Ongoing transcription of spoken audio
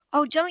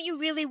Oh, don't you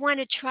really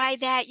want to try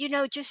that?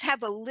 Just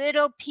have a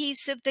little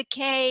piece of the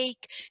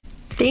cake.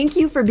 Thank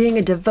you for being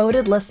a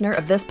devoted listener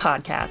of this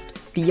podcast,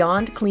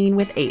 Beyond Clean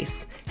with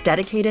Ace,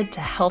 dedicated to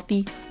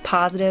healthy,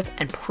 positive,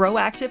 and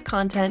proactive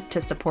content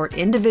to support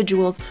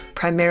individuals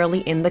primarily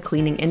in the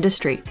cleaning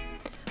industry.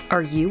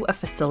 Are you a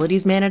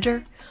facilities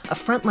manager, a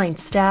frontline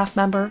staff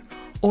member,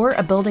 or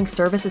a building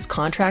services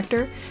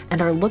contractor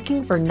and are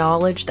looking for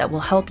knowledge that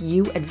will help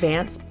you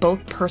advance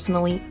both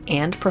personally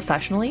and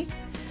professionally?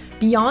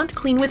 Beyond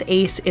Clean with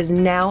Ace is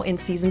now in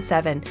Season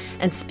 7,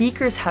 and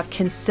speakers have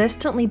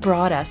consistently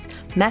brought us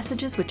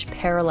messages which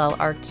parallel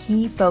our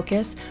key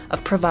focus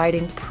of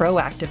providing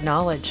proactive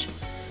knowledge.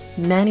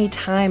 Many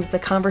times the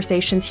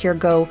conversations here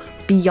go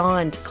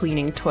beyond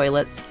cleaning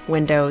toilets,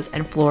 windows,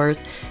 and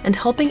floors and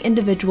helping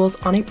individuals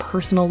on a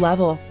personal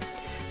level.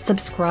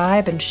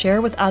 Subscribe and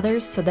share with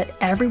others so that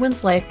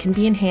everyone's life can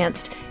be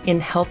enhanced in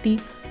healthy,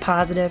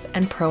 positive,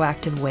 and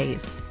proactive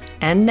ways.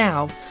 And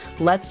now,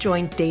 let's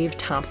join Dave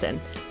Thompson,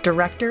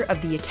 Director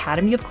of the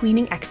Academy of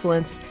Cleaning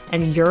Excellence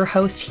and your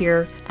host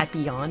here at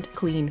Beyond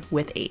Clean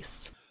with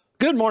Ace.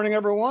 Good morning,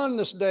 everyone.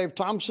 This is Dave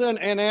Thompson,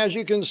 and as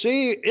you can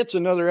see, it's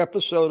another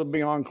episode of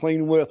Beyond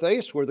Clean with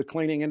Ace, where the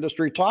cleaning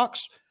industry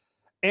talks.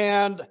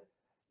 And,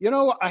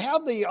 I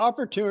have the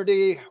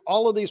opportunity,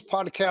 all of these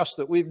podcasts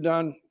that we've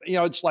done,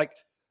 it's like,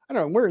 I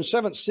don't know, we're in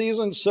 7th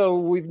season, so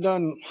we've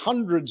done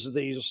hundreds of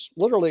these.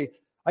 Literally,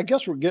 I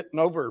guess we're getting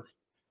over,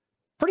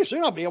 pretty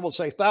soon I'll be able to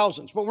say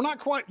thousands, but we're not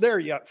quite there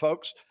yet,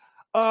 folks.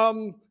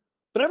 But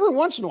every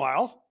once in a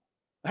while,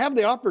 I have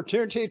the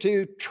opportunity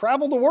to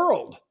travel the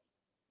world.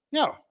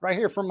 Right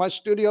here from my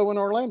studio in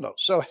Orlando.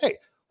 So, hey,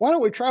 why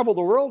don't we travel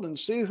the world and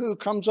see who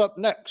comes up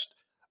next?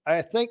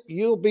 I think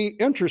you'll be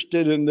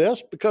interested in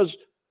this because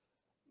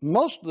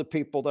most of the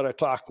people that I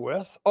talk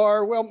with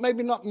are, well,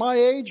 maybe not my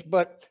age,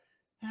 but,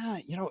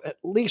 at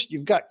least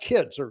you've got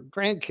kids or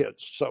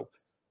grandkids. So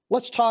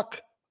let's talk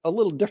a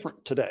little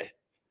different today.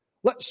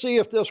 Let's see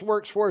if this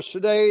works for us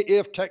today,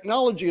 if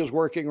technology is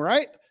working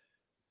right.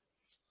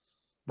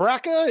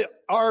 Braca,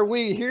 are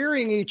we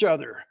hearing each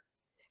other?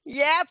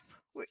 Yep.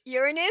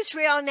 You're in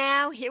Israel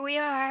now. Here we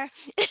are.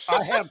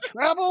 I have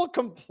traveled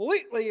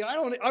completely.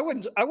 I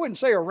wouldn't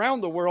say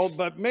around the world,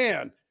 but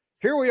man,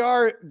 here we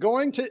are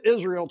going to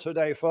Israel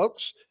today,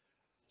 folks.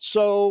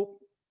 So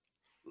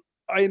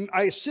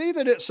I see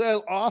that it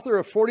says author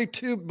of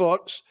 42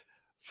 books.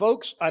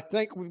 Folks, I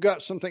think we've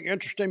got something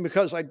interesting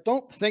because I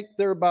don't think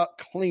they're about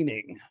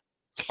cleaning.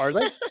 Are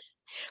they?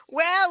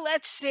 Well,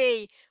 let's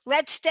see.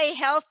 Let's stay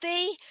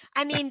healthy.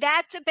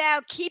 That's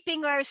about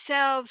keeping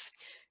ourselves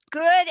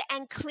good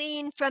and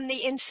clean from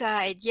the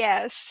inside.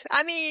 Yes.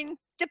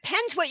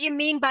 Depends what you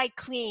mean by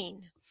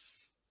clean.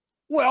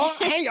 Well,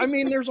 hey,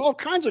 there's all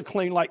kinds of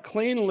clean, like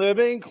clean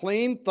living,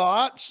 clean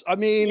thoughts.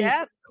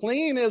 Yep.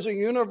 Clean is a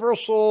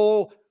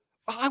universal,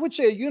 I would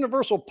say a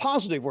universal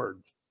positive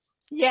word.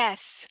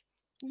 Yes.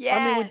 Would,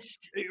 Yes.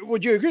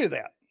 would you agree to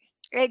that?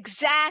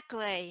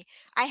 Exactly.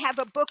 I have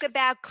a book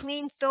about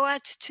clean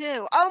thoughts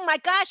too. Oh my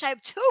gosh, I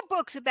have 2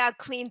 books about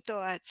clean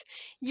thoughts.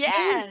 See?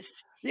 Yes.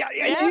 Yeah,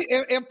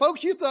 Yep. and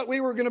folks, you thought we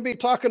were going to be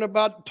talking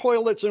about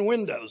toilets and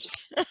windows.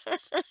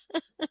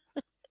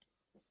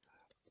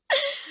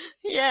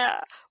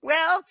 Yeah.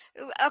 Well,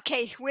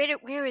 okay,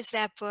 where is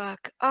that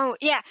book? Oh,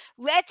 yeah.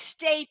 Let's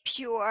Stay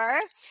Pure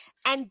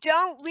and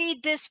don't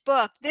read this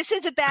book. This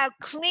is about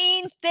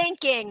clean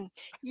thinking.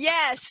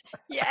 Yes.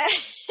 Yeah.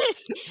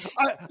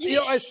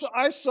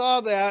 I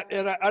saw that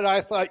and I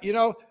thought,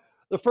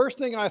 the first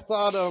thing I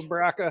thought of,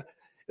 Braca,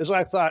 is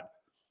I thought,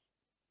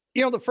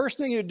 the first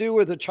thing you do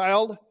with a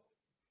child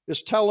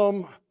is tell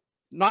them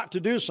not to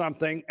do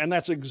something, and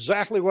that's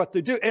exactly what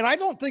they do. And I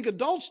don't think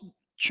adults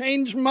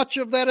change much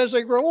of that as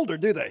they grow older,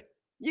 do they?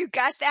 You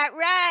got that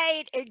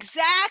right.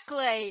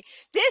 Exactly.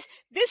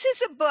 This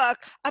is a book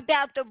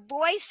about the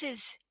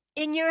voices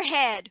in your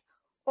head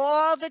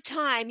all the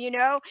time,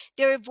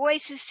 There are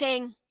voices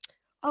saying,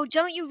 "Oh,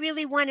 don't you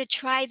really want to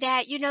try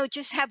that?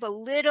 Just have a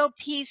little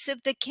piece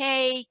of the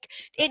cake."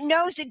 It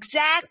knows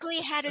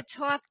exactly how to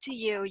talk to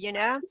you.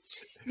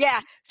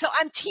 Yeah. So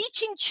I'm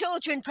teaching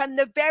children from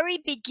the very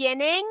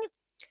beginning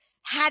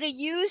how to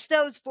use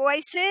those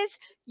voices,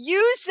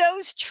 use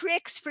those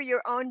tricks for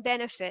your own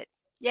benefit.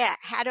 Yeah,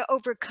 how to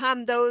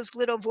overcome those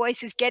little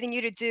voices getting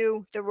you to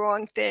do the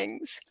wrong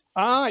things.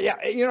 Yeah,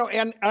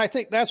 and I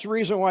think that's the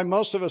reason why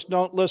most of us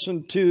don't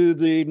listen to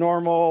the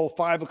normal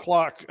 5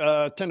 o'clock,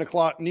 10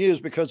 o'clock news,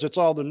 because it's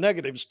all the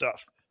negative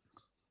stuff.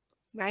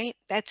 Right?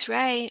 That's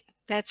right.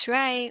 That's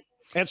right.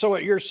 And so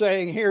what you're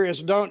saying here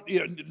is don't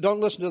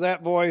listen to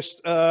that voice.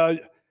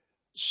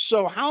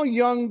 So how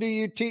young do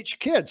you teach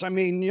kids?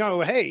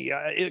 Hey,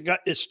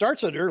 it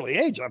starts at an early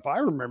age, if I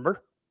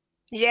remember.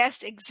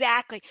 Yes,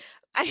 exactly.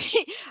 I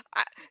mean,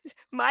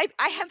 I,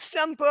 I have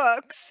some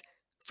books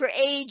for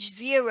age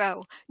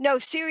 0. No,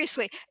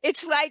 seriously,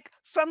 it's like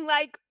from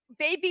like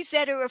babies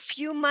that are a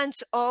few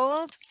months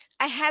old.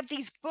 I have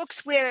these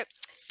books where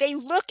they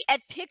look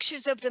at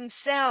pictures of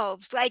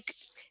themselves, like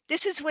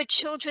this is what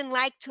children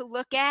like to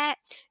look at.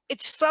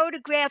 It's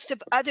photographs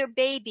of other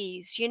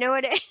babies. You know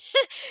what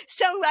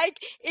so like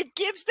it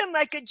gives them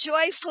like a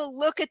joyful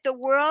look at the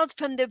world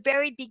from the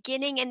very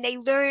beginning, and they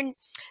learn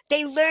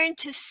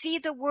to see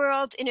the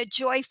world in a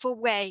joyful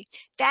way.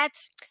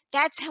 That's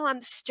how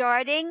I'm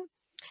starting.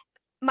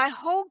 My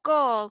whole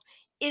goal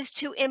is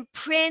to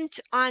imprint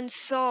on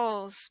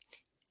souls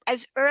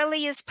as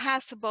early as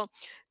possible,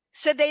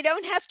 so they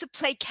don't have to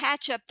play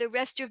catch up the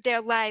rest of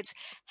their lives,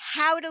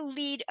 how to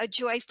lead a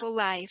joyful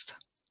life.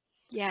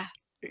 Yeah.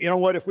 You know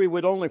what? If we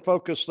would only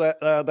focus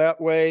that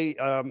way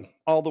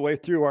all the way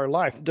through our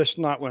life, just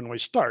not when we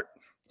start.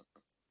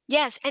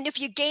 Yes, and if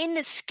you gain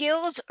the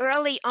skills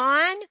early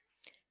on,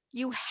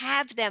 you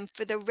have them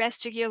for the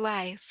rest of your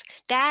life.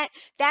 That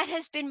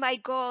has been my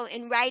goal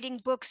in writing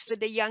books for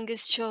the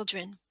youngest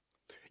children.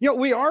 You know,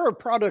 we are a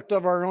product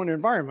of our own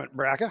environment,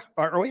 Braca,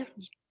 aren't we?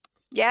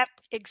 Yep,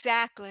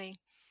 exactly.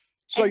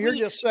 So you're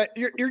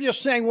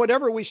just saying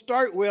whatever we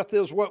start with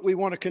is what we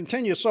want to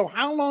continue. So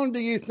how long do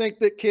you think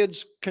that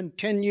kids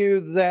continue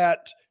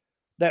that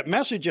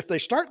message if they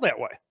start that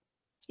way?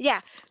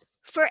 Yeah,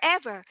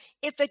 forever.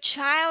 If a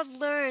child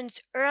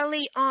learns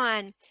early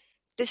on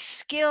the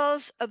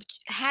skills of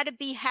how to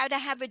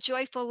have a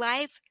joyful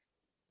life,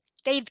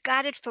 they've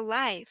got it for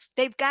life.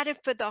 They've got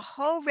it for the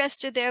whole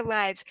rest of their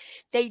lives.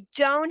 They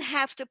don't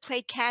have to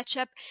play catch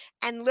up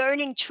and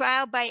learning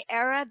trial by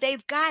error.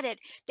 They've got it.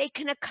 They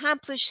can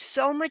accomplish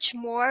so much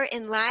more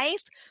in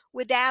life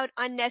without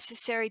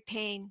unnecessary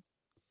pain.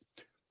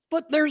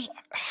 But there's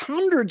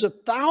hundreds of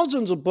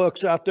thousands of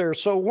books out there.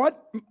 So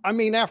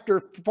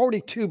after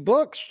 42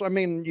 books,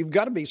 you've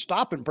got to be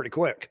stopping pretty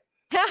quick.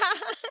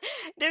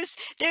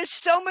 There's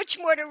so much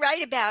more to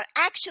write about.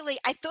 Actually,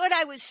 I thought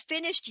I was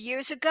finished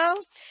years ago.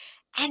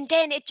 And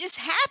then it just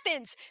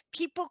happens.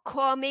 People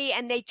call me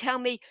and they tell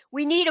me,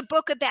 we need a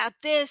book about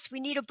this. We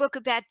need a book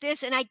about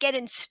this. And I get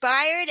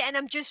inspired and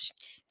I'm just,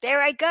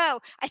 there I go.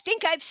 I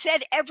think I've said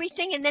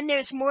everything, and then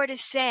there's more to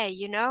say,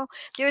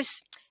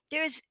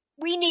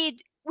 we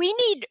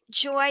need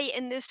joy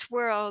in this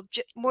world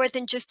more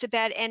than just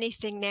about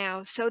anything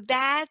now. So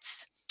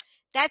that's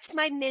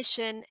my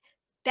mission.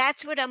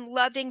 That's what I'm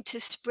loving to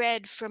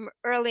spread from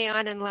early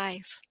on in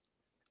life.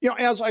 You know,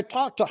 as I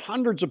talk to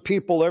hundreds of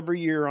people every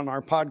year on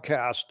our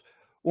podcast,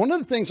 one of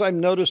the things I've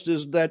noticed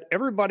is that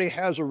everybody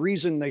has a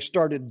reason they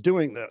started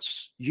doing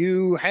this.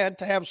 You had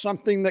to have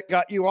something that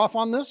got you off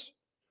on this?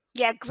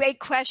 Yeah, great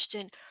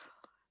question.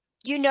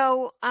 When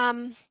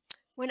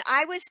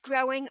I was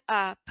growing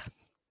up,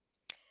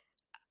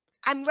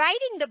 I'm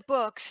writing the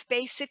books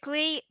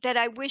basically that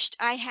I wished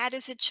I had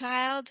as a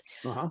child.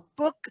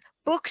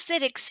 Books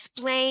that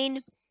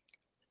explain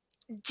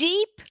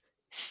deep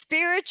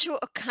spiritual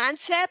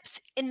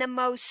concepts in the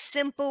most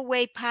simple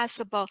way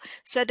possible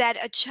so that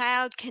a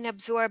child can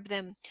absorb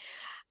them.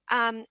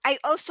 I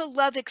also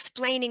love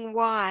explaining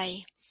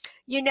why.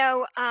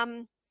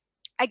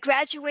 I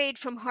graduated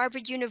from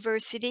Harvard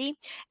University,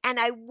 and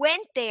I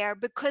went there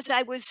because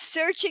I was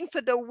searching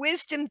for the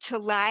wisdom to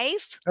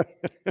life.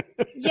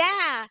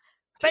 Yeah,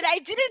 but I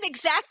didn't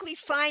exactly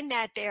find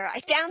that there. I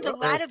found a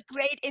lot of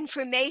great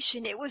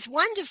information. It was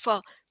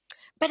wonderful,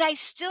 but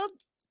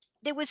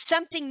there was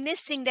something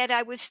missing that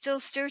I was still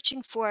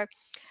searching for.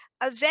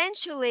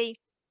 Eventually,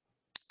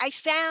 I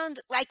found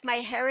like my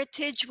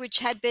heritage, which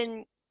had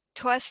been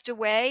tossed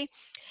away.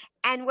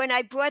 And when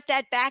I brought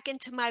that back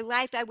into my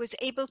life, I was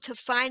able to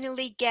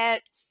finally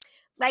get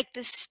like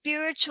the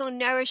spiritual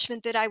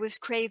nourishment that I was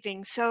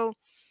craving. So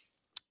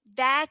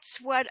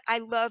that's what I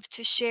love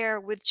to share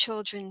with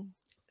children.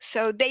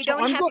 So they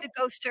don't have to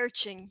go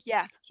searching.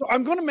 Yeah. So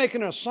I'm going to make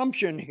an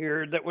assumption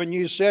here that when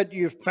you said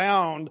you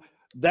found,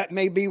 that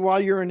may be while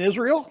you're in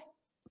Israel?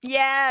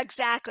 Yeah,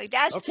 exactly.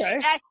 That's okay.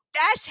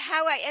 That's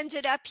how I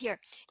ended up here.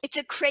 It's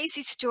a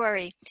crazy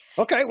story.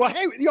 Okay. Well,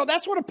 hey,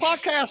 that's what a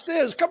podcast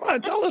is. Come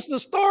on, tell us the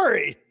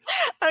story.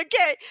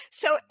 Okay.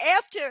 So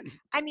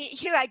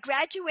here I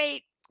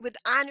graduate with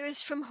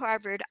honors from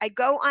Harvard. I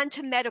go on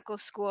to medical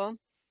school.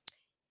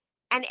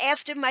 And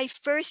after my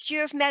first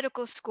year of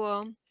medical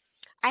school,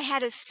 I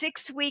had a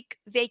 6-week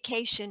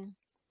vacation.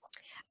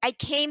 I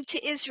came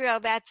to Israel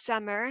that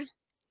summer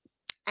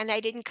and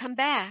I didn't come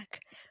back.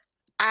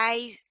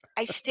 I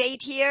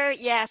stayed here,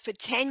 for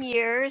 10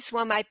 years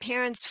while my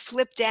parents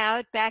flipped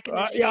out back in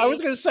the States. Yeah, I was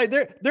going to say,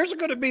 there's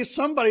going to be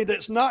somebody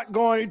that's not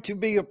going to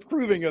be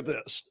approving of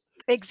this.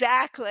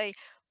 Exactly.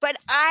 But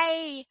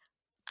I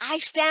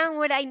found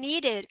what I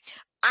needed.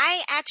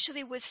 I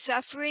actually was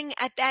suffering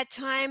at that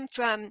time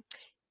from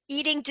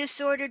eating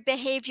disordered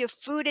behavior,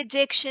 food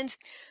addictions.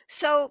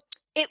 So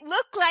it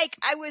looked like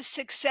I was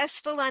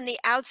successful on the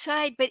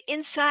outside, but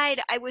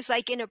inside I was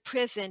like in a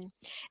prison.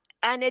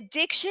 An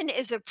addiction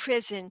is a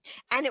prison,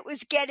 and it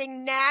was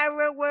getting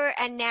narrower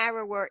and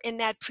narrower in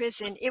that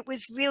prison. It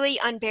was really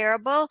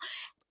unbearable.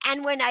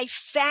 And when I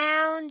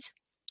found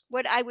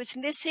what I was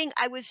missing,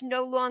 I was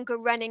no longer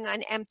running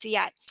on empty.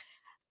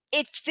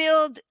 It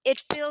filled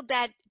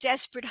that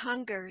desperate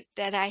hunger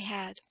that I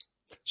had.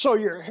 So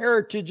your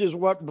heritage is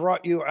what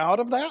brought you out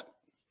of that?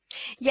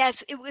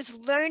 Yes, it was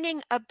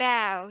learning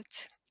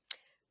about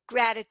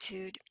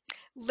Gratitude.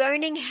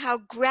 Learning how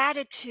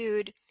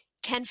gratitude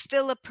can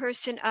fill a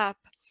person up.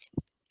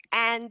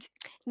 And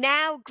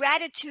now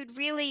gratitude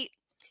really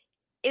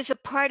is a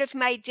part of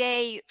my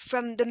day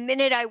from the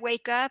minute I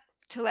wake up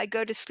till I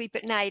go to sleep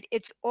at night.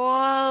 It's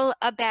all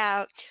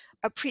about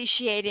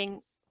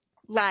appreciating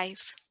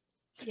life.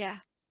 Yeah.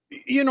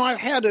 I've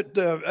had it,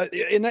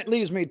 and that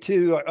leads me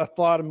to a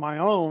thought of my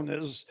own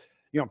is,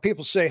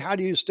 people say, how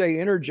do you stay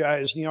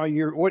energized?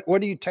 What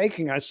are you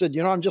taking? I said,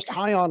 I'm just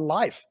high on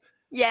life.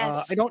 I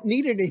Yes. don't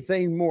need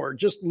anything more,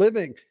 just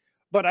living.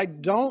 But I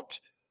don't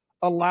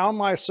allow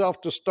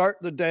myself to start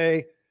the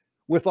day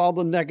with all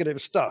the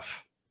negative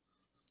stuff.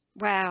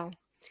 Wow.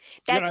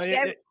 You know, That's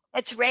very,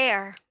 that's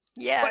rare.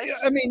 but, Yes.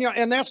 I mean,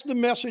 and that's the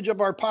message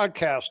of our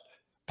podcast: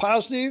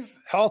 positive,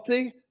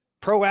 healthy,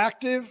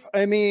 proactive.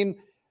 I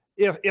mean,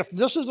 if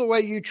this is the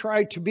way you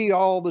try to be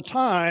all the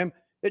time,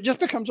 it just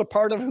becomes a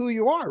part of who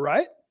you are,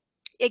 right?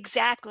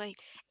 Exactly.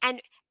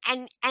 And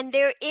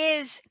there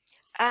is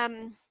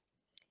um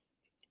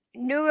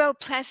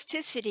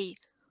neuroplasticity.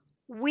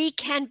 We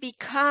can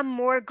become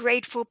more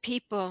grateful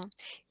people.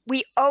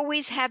 We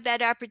always have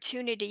that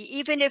opportunity.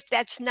 Even if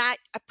that's not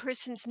a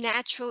person's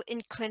natural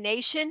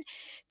inclination,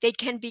 they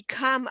can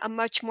become a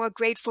much more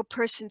grateful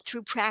person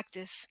through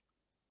practice.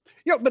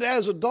 Yeah, but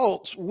as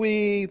adults,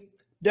 we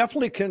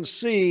definitely can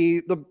see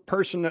the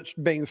person that's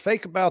being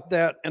fake about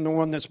that and the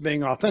one that's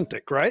being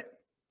authentic, right?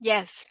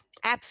 Yes,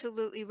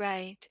 absolutely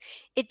right.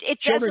 It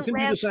Children doesn't can do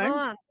the last same.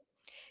 long.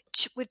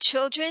 With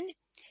children,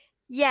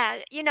 yeah,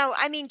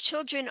 I mean,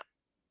 children,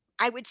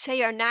 I would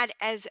say, are not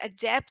as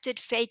adept at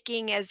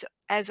faking as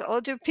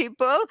older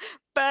people,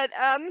 but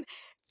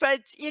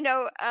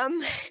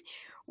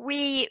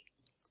we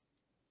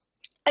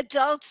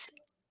adults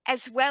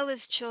as well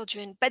as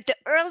children, but the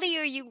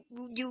earlier you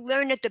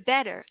learn it, the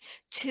better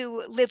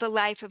to live a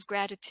life of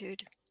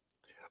gratitude.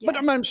 But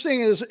Yeah. what I'm saying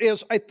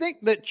is I think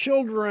that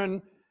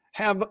children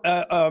have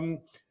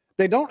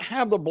they don't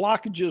have the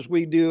blockages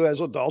we do as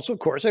adults. Of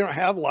course, they don't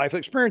have life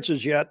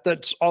experiences yet.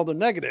 That's all the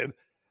negative.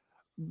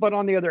 But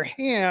on the other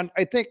hand,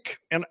 I think,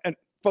 and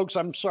folks,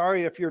 I'm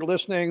sorry if you're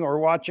listening or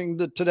watching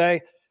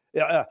today.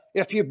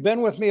 If you've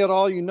been with me at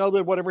all, you know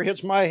that whatever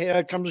hits my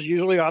head comes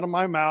usually out of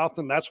my mouth,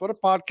 and that's what a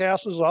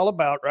podcast is all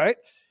about, right?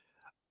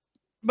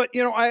 But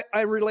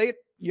I relate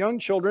young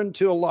children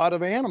to a lot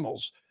of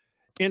animals,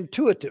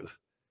 intuitive.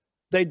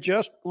 They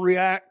just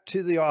react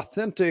to the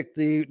authentic,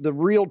 the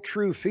real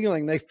true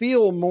feeling. They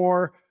feel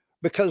more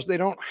because they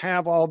don't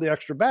have all the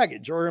extra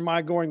baggage. Or am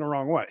I going the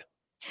wrong way?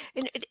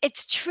 And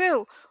it's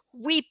true.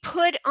 We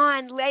put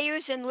on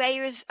layers and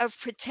layers of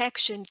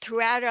protection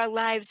throughout our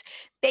lives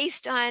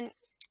based on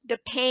the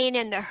pain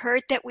and the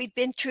hurt that we've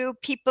been through.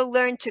 People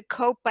learn to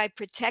cope by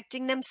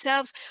protecting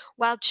themselves,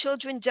 while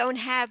children don't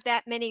have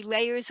that many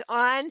layers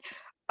on.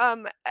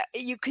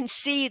 You can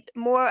see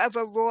more of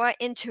a raw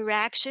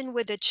interaction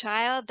with a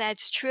child.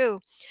 That's true.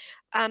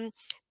 Um,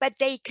 but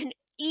they can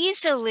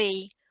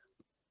easily,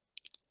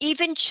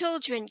 even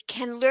children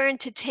can learn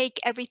to take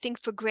everything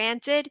for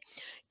granted,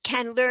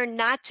 can learn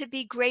not to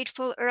be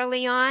grateful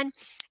early on,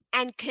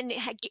 and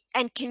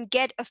can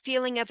get a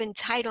feeling of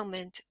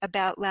entitlement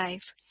about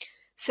life.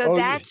 So Oh,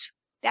 yeah.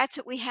 that's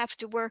what we have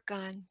to work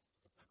on.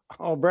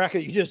 Oh,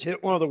 Brackett, you just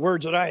hit one of the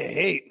words that I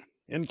hate: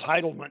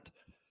 entitlement.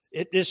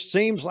 It just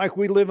seems like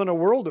we live in a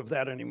world of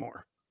that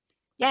anymore.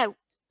 Yeah,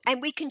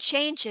 and we can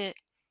change it.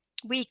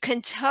 We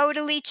can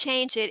totally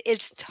change it.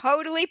 It's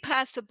totally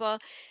possible.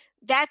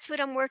 That's what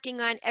I'm working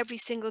on every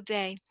single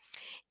day.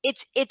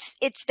 It's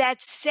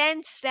that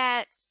sense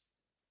that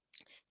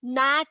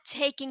not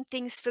taking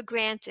things for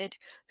granted,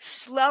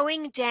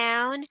 slowing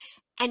down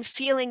and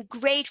feeling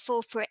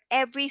grateful for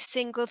every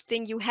single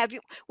thing you have.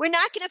 We're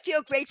not going to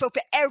feel grateful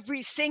for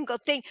every single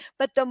thing,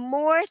 but the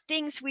more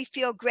things we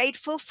feel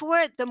grateful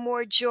for, the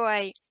more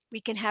joy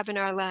we can have in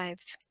our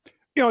lives.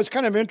 It's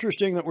kind of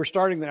interesting that we're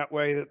starting that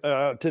way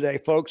today,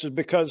 folks, is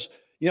because,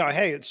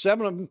 hey, it's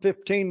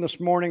 7:15 this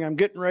morning. I'm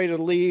getting ready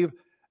to leave,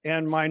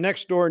 and my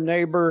next door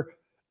neighbor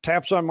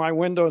taps on my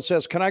window and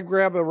says, "Can I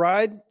grab a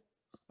ride?"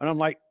 And I'm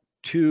like,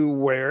 "To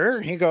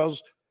where?" He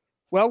goes,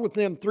 "Well,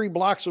 within 3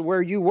 blocks of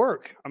where you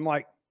work." I'm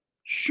like,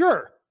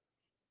 "Sure."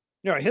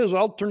 His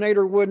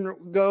alternator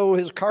wouldn't go,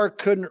 his car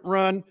couldn't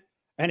run,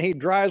 and he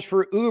drives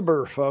for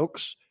Uber,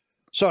 folks.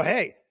 So,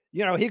 hey,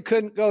 he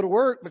couldn't go to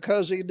work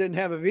because he didn't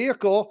have a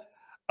vehicle.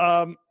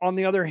 On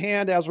the other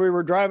hand, as we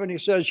were driving, he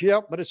says,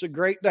 "Yep, but it's a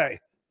great day."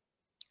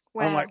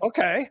 I'm Wow. like,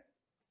 "Okay,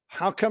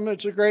 how come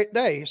it's a great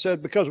day?" He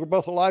said, "Because we're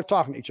both alive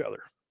talking to each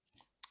other."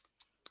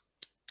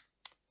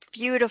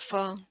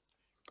 Beautiful.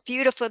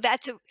 Beautiful.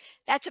 That's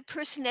a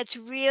person that's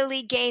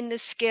really gained the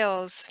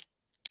skills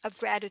of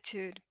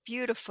gratitude.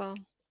 Beautiful.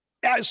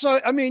 Yeah, so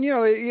I mean,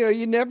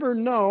 you never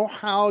know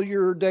how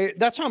your day.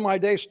 That's how my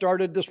day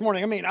started this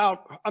morning.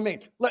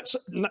 Let's.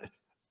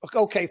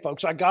 Okay,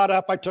 folks. I got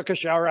up, I took a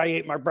shower, I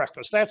ate my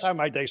breakfast. That's how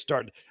my day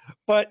started.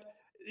 But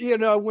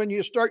when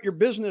you start your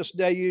business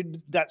day,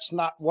 that's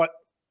not what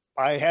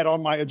I had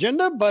on my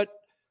agenda. But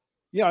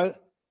you know,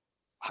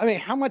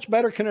 how much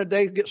better can a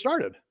day get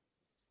started?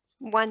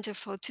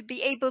 Wonderful. To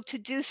be able to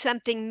do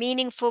something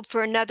meaningful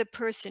for another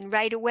person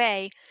right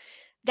away,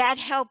 that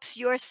helps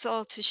your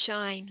soul to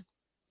shine.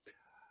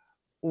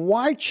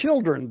 Why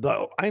children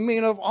though? I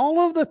mean, of all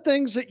of the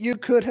things that you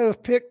could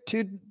have picked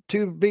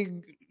to be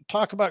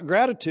talk about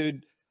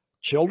gratitude,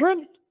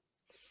 children?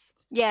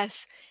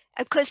 Yes,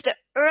 because the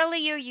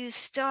earlier you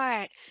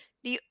start,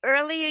 the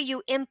earlier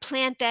you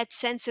implant that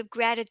sense of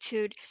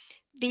gratitude,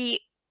 the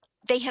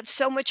they have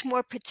so much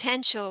more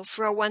potential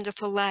for a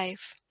wonderful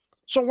life.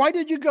 So why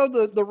did you go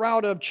the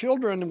route of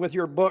children with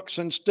your books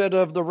instead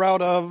of the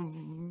route of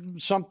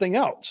something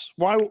else?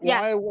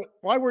 Yeah,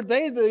 Why were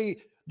they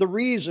the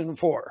reason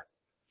for?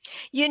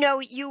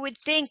 you would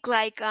think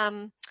like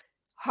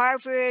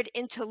Harvard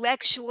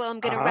intellectual, I'm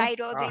going to Uh-huh. write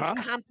all these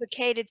Uh-huh.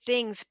 complicated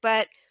things,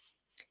 but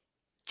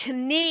to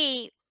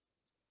me,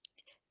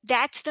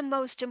 that's the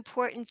most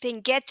important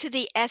thing. Get to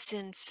the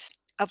essence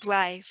of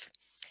life.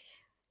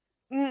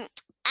 Mm,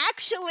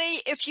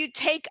 Actually, if you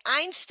take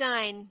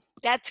Einstein,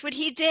 that's what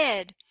he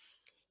did.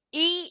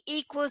 E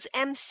equals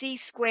mc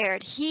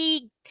squared.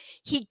 He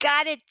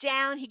got it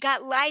down. He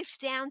got life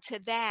down to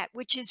that,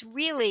 which is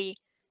really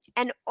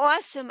an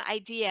awesome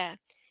idea.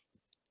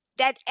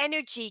 That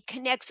energy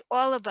connects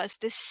all of us,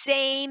 the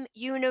same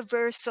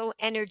universal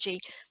energy.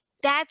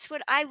 That's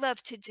what I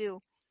love to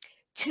do,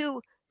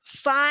 to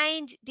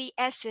find the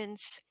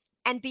essence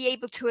and be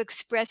able to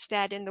express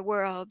that in the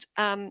world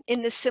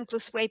in the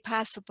simplest way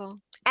possible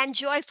and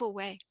joyful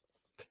way.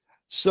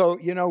 So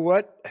you know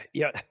what?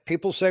 Yeah,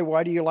 people say,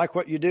 "Why do you like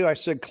what you do?" I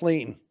said,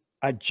 "Clean.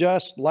 I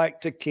just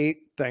like to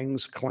keep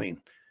things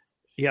clean."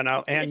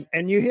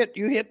 And you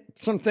hit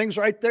some things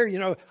right there.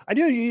 I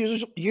do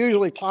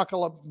usually talk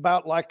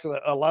about like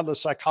a lot of the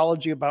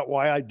psychology about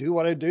why I do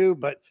what I do,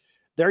 but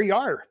there you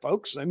are,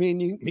 folks. I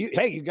mean,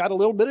 hey, you got a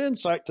little bit of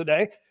insight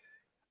today.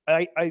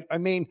 I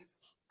mean,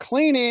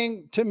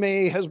 cleaning to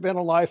me has been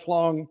a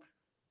lifelong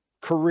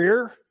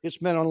career. It's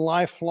been a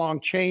lifelong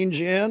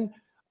change in.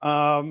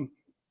 Um,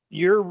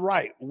 you're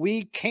right.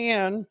 We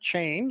can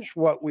change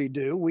what we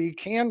do. We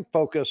can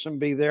focus and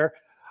be there.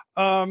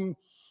 Um,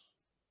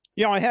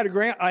 I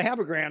have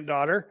a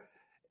granddaughter,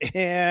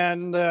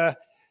 and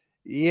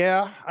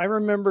yeah, I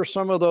remember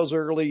some of those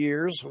early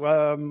years,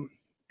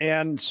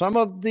 and some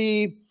of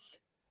the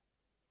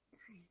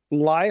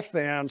life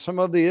and some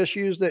of the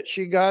issues that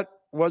she got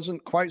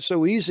wasn't quite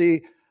so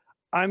easy.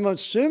 I'm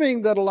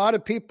assuming that a lot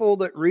of people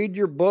that read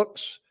your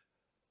books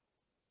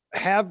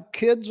have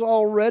kids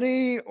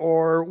already,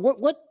 or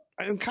what?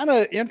 I'm kind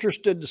of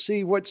interested to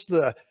see what's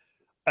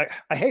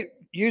I hate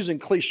using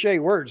cliche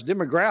words,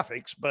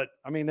 demographics, but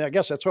I mean, I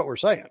guess that's what we're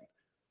saying.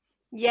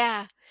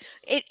 Yeah.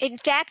 In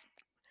fact,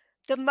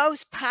 the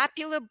most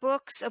popular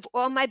books of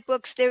all my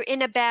books, they're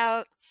in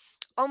about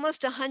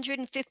almost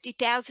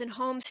 150,000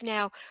 homes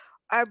now,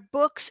 are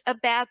books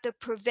about the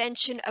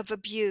prevention of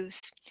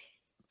abuse.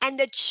 And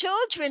the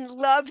children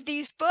love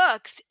these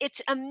books.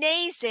 It's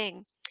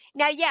amazing.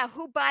 Now, yeah,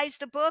 who buys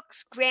the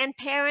books?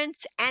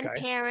 Grandparents and Okay.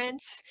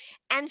 parents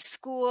and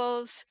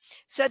schools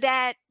so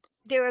that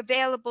they're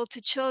available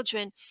to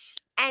children.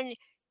 And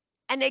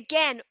and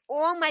again,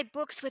 all my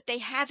books, what they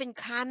have in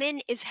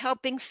common is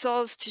helping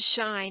souls to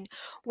shine.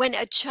 When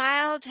a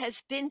child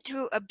has been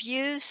through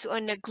abuse or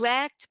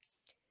neglect,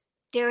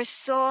 their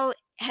soul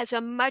has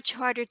a much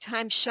harder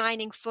time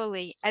shining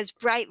fully, as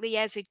brightly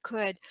as it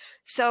could.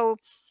 So,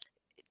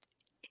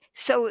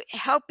 so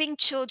helping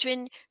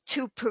children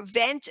to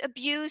prevent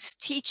abuse,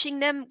 teaching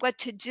them what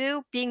to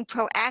do, being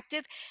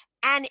proactive,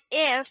 and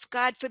if,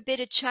 God forbid,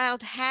 a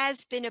child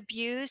has been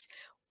abused,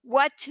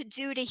 what to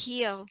do to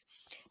heal.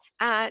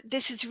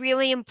 This is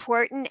really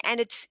important, and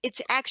it's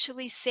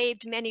actually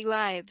saved many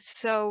lives.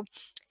 So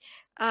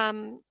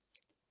um,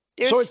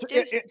 So it's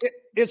there's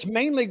it's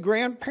mainly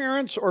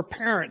grandparents or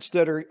parents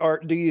that are.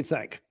 Do you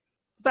think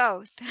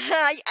both.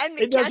 I'm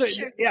it not doesn't?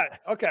 sure. Yeah.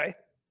 Okay.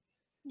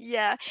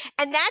 Yeah,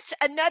 and that's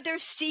another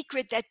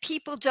secret that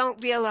people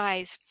don't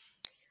realize.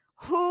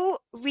 Who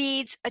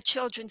reads a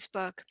children's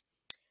book?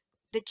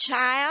 The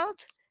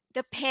child,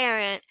 the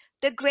parent,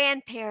 the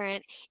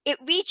grandparent. It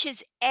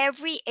reaches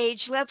every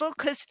age level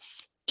because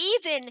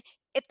even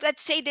if,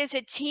 let's say, there's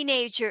a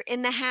teenager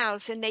in the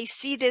house and they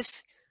see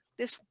this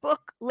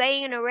book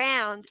laying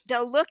around,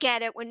 they'll look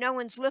at it when no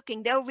one's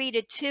looking. They'll read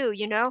it too.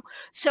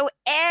 So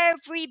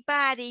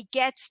everybody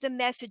gets the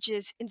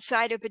messages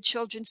inside of a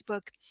children's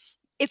book.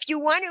 If you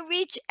want to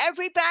reach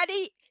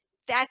everybody,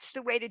 that's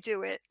the way to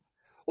do it.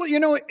 Well,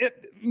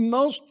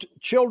 most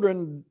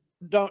children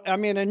don't. I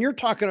mean, and you're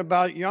talking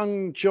about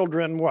young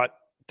children, what,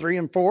 3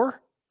 and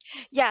 4?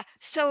 Yeah.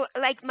 So,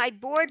 like my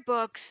board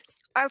books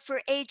are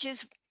for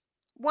ages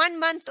 1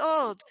 month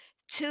old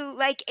to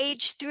like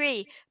age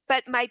 3.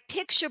 But my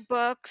picture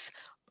books,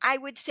 I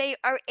would say,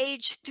 are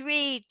age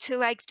 3 to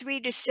like 3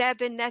 to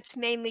 7. That's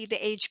mainly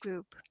the age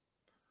group.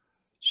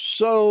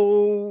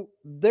 So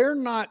they're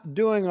not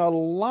doing a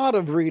lot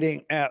of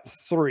reading at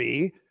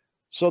 3.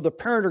 So the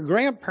parent or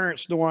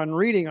grandparents the one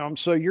reading them.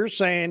 So you're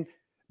saying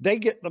they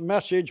get the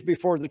message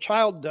before the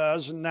child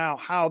does, and now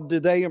how do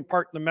they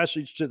impart the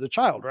message to the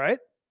child, right?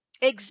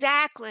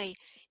 Exactly.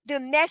 the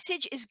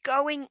message is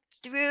going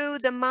through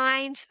the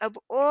minds of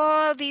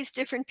all these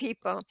different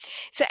people.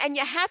 So, and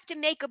you have to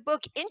make a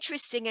book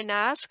interesting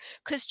enough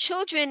because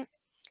children,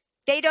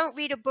 they don't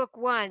read a book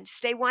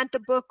once. They want the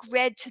book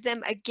read to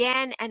them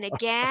again and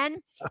again.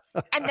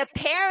 And the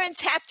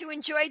parents have to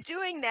enjoy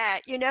doing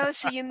that,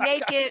 so you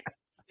make it,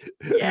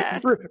 yeah.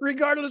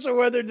 Regardless of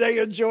whether they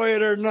enjoy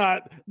it or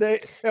not.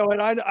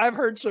 And I've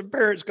heard some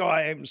parents go,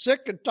 I am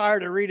sick and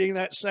tired of reading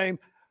that same,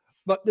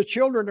 but the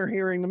children are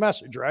hearing the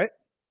message, right?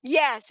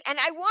 Yes, and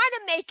I want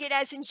to make it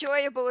as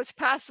enjoyable as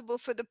possible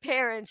for the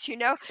parents,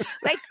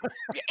 like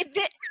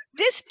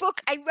this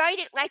book, I write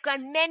it like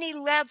on many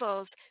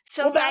levels.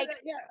 So Well, like,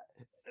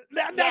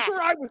 that's yeah,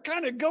 where I was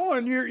kind of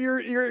going.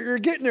 You're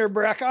getting there,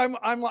 Breck.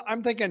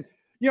 I'm thinking,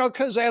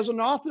 because as an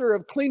author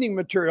of cleaning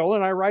material,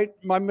 and I write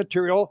my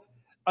material,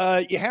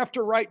 you have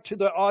to write to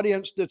the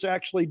audience that's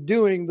actually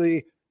doing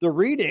the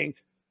reading.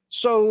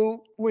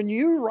 So when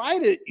you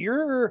write it,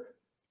 you're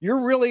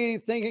really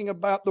thinking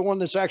about the one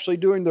that's actually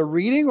doing the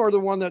reading or the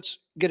one that's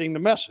getting the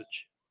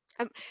message.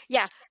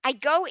 yeah, I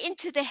go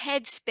into the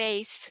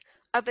headspace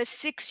of a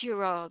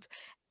 6-year-old,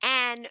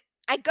 and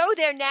I go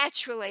there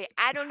naturally.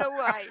 I don't know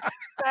why,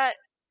 but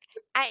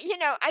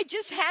I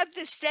just have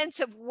this sense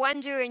of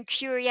wonder and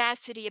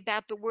curiosity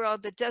about the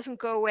world that doesn't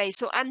go away.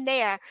 So I'm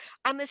there.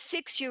 I'm a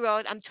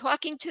 6-year-old. I'm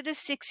talking to the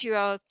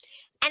 6-year-old,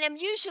 and I'm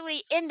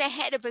usually in the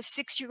head of a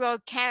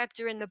 6-year-old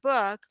character in the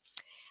book,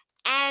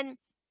 and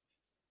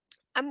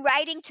I'm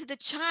writing to the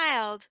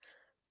child,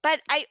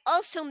 but I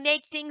also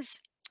make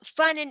things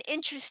fun and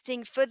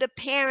interesting for the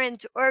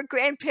parent or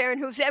grandparent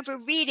who's ever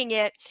reading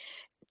it.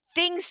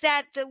 Things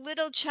that the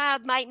little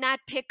child might not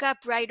pick up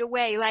right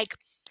away, like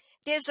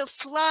there's a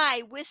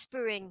fly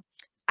whispering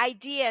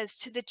ideas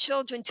to the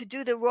children to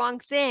do the wrong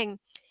thing.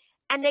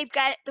 And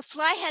the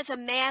fly has a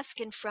mask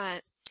in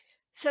front.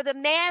 So the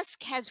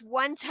mask has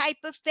one type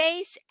of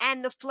face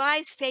and the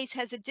fly's face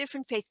has a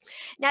different face.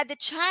 Now the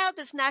child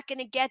is not going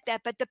to get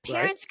that, but the Right.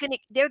 parents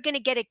they're going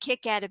to get a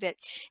kick out of it.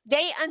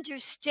 They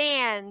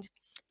understand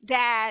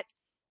that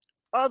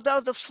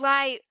although the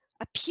fly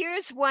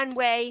appears one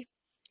way,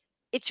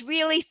 it's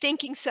really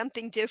thinking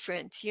something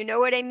different. You know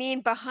what I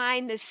mean?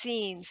 Behind the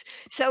scenes.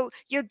 So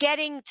you're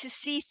getting to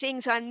see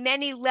things on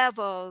many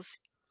levels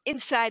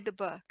inside the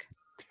book.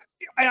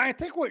 And I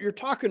think what you're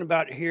talking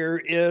about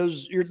here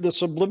is the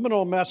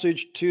subliminal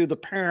message to the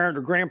parent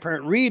or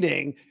grandparent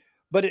reading,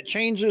 but it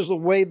changes the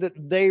way that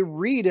they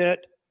read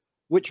it,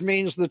 which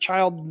means the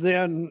child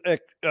then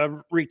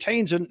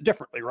retains it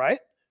differently, right?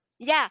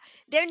 Yeah,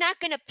 they're not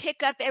going to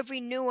pick up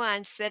every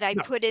nuance that I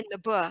No. put in the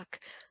book,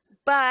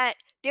 but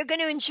they're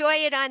going to enjoy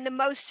it on the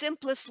most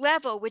simplest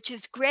level, which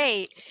is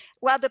great.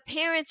 While the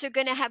parents are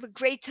going to have a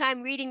great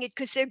time reading it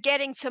because they're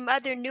getting some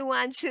other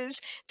nuances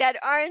that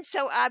aren't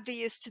so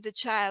obvious to the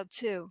child,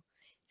 too.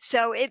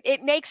 So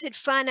it makes it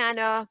fun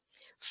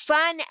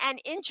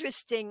and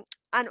interesting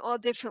on all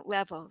different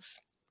levels.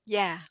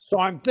 Yeah. So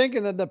I'm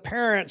thinking that the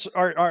parents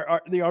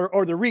or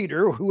the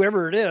reader,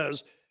 whoever it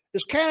is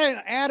kind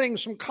of adding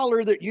some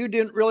color that you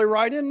didn't really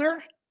write in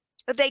there.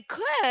 They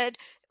could,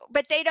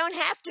 but they don't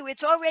have to.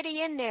 It's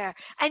already in there.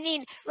 I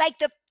mean, like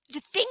the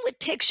thing with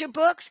picture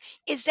books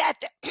is that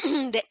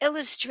the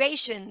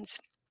illustrations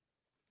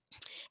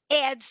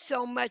add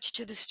so much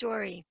to the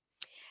story.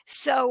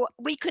 So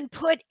we can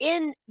put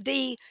in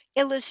the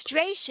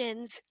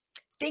illustrations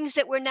things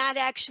that we're not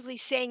actually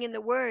saying in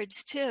the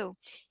words too.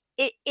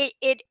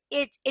 It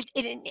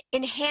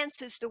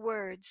enhances the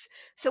words.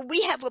 So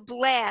we have a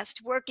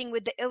blast working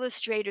with the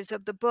illustrators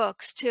of the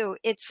books too.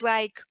 It's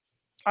like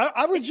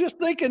I was it's just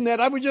thinking that.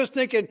 I was just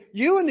thinking,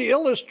 you and the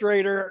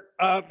illustrator,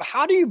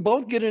 how do you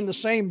both get in the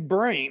same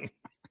brain?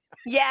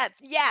 Yeah,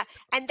 yeah.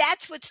 And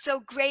that's what's so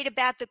great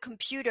about the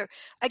computer.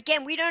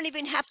 Again, we don't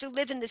even have to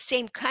live in the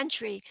same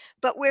country,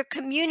 but we're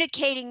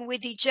communicating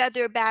with each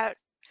other about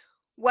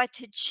what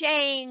to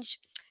change,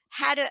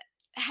 how to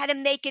how to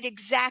make it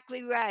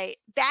exactly right,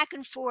 back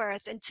and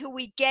forth until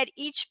we get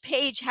each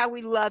page how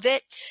we love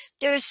it.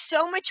 There's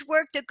so much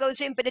work that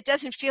goes in, but it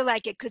doesn't feel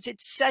like it because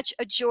it's such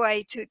a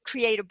joy to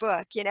create a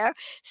book.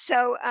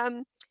 So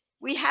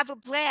we have a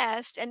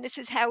blast, and this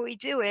is how we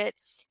do it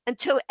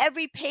until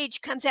every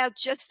page comes out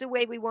just the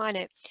way we want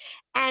it.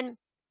 And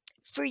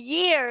for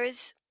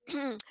years,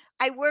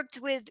 I worked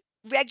with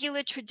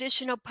regular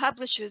traditional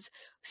publishers.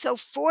 So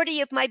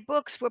 40 of my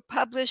books were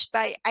published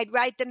I'd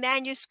write the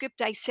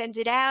manuscript, I send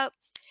it out,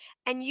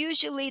 and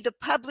usually the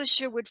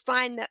publisher would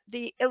find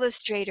the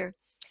illustrator.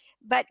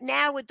 But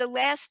now with the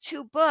last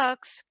 2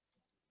 books,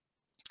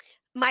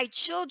 my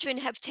children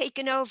have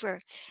taken over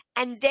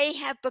and they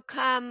have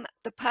become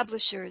the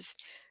publishers.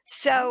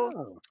 So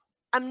Oh.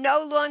 I'm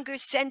no longer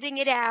sending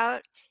it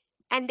out,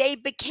 and they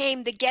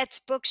became the Getz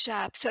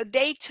Bookshop. So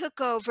they took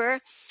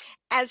over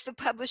as the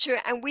publisher,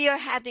 and we are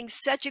having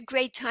such a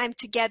great time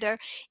together.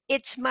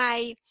 It's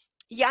my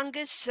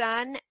youngest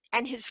son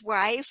and his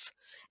wife,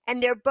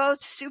 and they're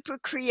both super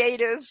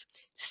creative.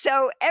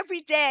 So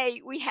every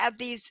day we have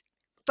these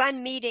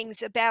fun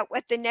meetings about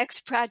what the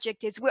next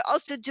project is. We're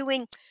also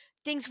doing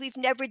things we've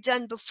never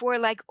done before,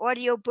 like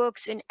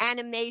audiobooks and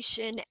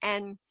animation,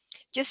 and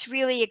just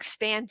really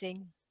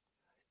expanding.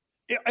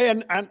 Yeah,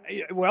 and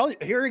well,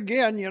 here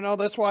again,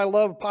 that's why I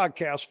love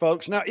podcasts,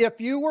 folks. Now, if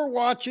you were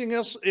watching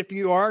us, if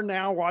you are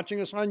now watching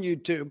us on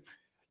YouTube,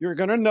 you're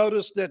going to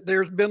notice that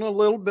there's been a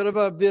little bit of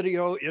a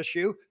video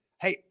issue.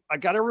 Hey, I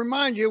got to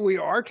remind you, we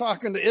are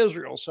talking to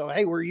Israel. So,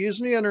 hey, we're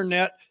using the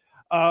internet.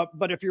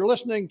 But if you're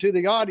listening to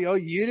the audio,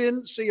 you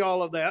didn't see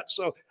all of that.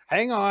 So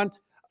hang on.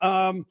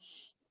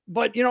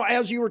 But,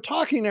 as you were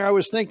talking there, I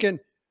was thinking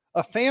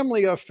a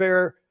family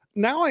affair.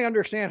 Now I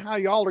understand how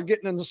y'all are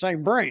getting in the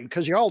same brain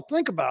because y'all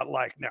think about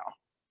like now.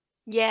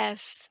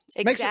 Yes,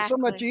 Makes it so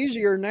much exactly.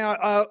 easier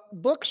now.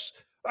 Books.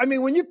 I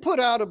mean, when you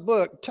put out a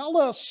book, tell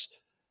us.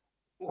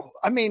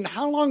 I mean,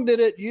 how long did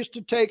it used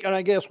to take? And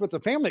I guess with the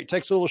family, it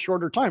takes a little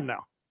shorter time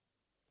now.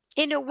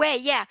 In a way,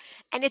 yeah.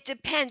 And it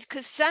depends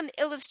because some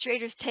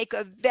illustrators take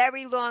a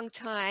very long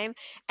time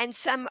and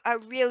some are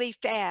really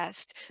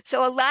fast.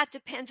 So a lot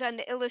depends on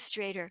the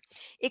illustrator.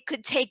 It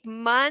could take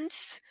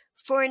months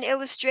for an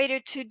illustrator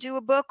to do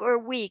a book or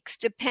weeks,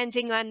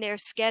 depending on their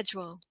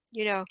schedule.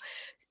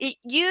 It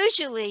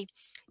usually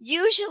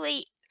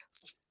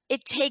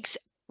it takes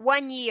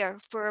 1 year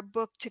for a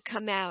book to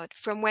come out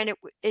from when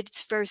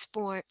it's first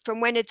born,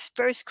 from when it's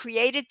first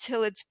created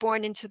till it's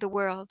born into the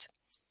world.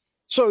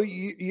 So,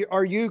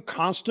 are you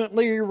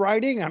constantly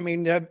writing? I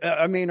mean,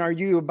 are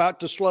you about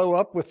to slow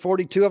up with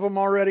 42 of them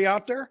already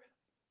out there?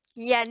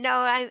 Yeah,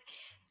 no,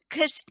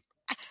 because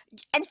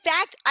in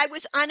fact, I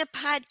was on a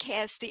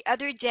podcast the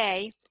other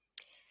day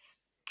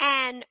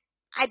and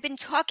I've been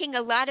talking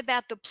a lot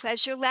about the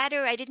pleasure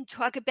ladder. I didn't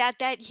talk about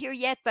that here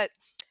yet, but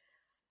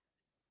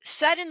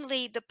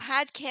suddenly the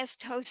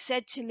podcast host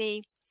said to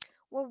me,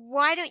 "Well,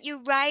 why don't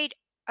you write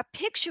a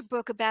picture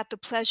book about the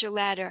pleasure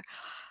ladder?"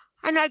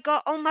 And I go,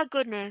 "Oh my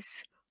goodness,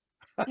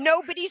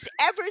 nobody's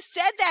ever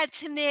said that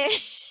to me."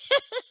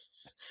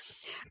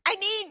 I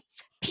mean,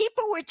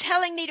 people were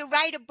telling me to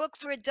write a book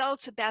for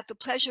adults about the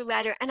pleasure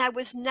ladder, and I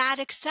was not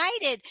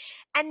excited.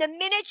 And the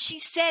minute she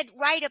said,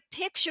 write a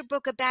picture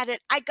book about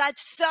it, I got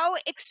so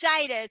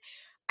excited.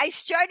 I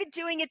started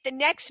doing it the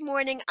next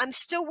morning. I'm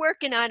still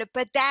working on it,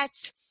 but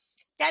that's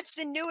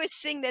the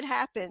newest thing that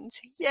happened.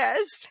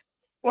 Yes.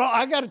 Well,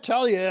 I got to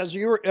tell you, as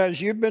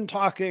you've been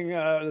talking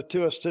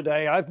to us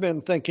today, I've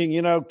been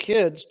thinking,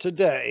 kids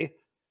today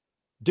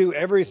do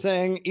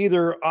everything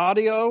either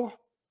audio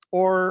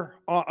or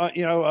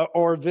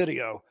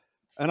video,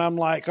 and I'm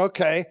like,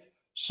 okay,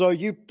 so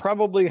you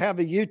probably have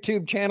a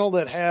YouTube channel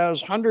that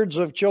has hundreds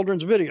of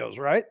children's videos,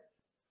 right?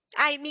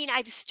 I mean,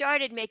 I've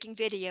started making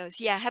videos.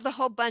 Yeah, I have a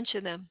whole bunch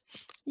of them.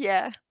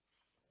 Yeah.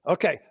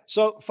 Okay,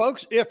 so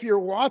folks, if you're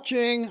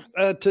watching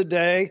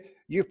today,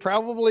 you've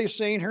probably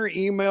seen her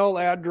email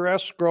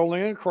address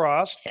scrolling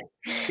across.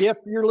 If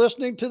you're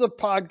listening to the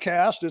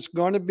podcast, it's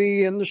going to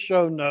be in the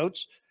show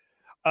notes.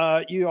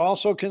 You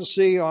also can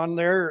see on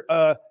there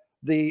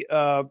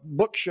the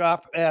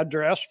bookshop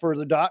address for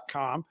the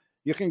 .com.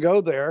 You can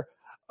go there.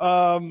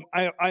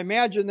 I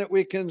imagine that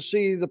we can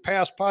see the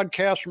past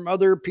podcasts from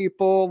other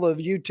people, the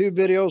YouTube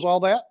videos, all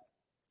that.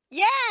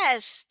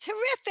 Yes,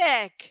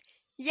 terrific.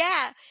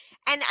 Yeah.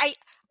 And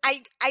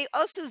I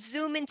also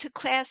zoom into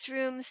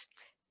classrooms.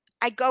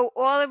 I go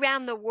all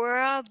around the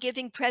world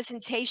giving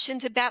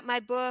presentations about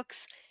my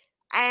books.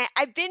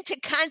 I've been to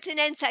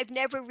continents I've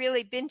never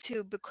really been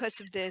to because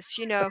of this,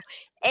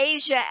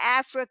 Asia,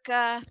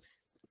 Africa,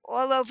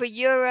 all over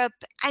Europe.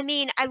 I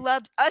mean, I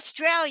love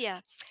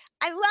Australia.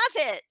 I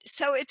love it.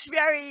 So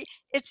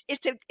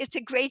it's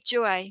a great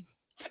joy.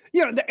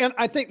 And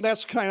I think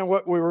that's kind of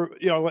what we were,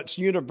 what's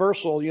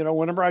universal.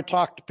 Whenever I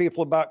talk to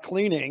people about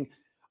cleaning,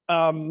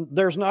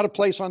 there's not a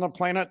place on the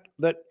planet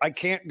that I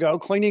can't go.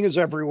 Cleaning is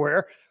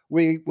everywhere.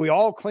 We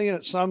all clean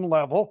at some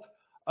level.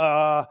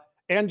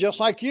 And just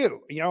like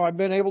you, I've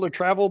been able to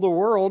travel the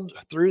world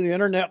through the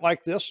internet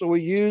like this. So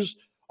we use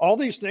all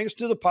these things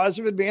to the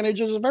positive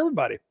advantages of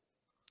everybody.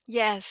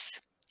 Yes,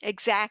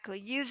 exactly.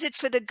 Use it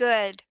for the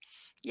good.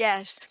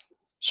 Yes.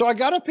 So I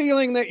got a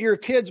feeling that your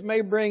kids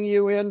may bring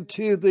you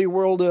into the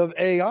world of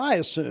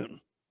AI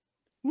soon.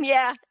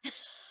 Yeah.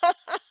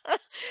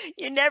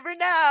 You never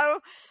know.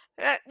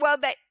 Well,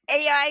 the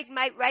AI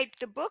might write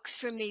the books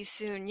for me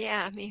soon.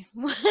 Yeah, I mean,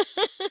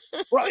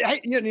 Well,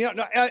 hey,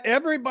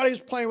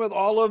 everybody's playing with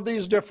all of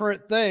these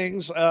different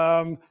things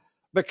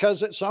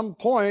because at some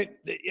point,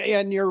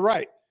 and you're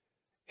right,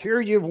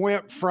 here you've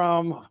went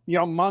from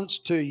months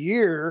to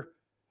year.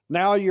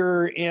 Now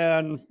you're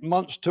in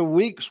months to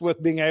weeks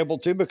with being able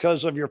to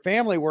because of your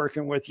family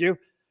working with you.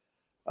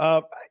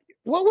 Uh,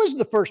 what was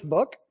the first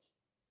book?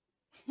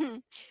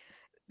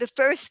 the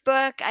first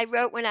book I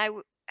wrote when I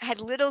had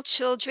little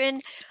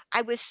children,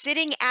 I was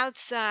sitting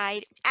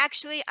outside.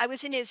 Actually, I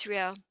was in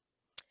Israel.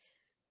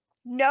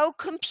 No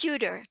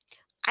computer.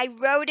 I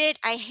wrote it,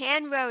 I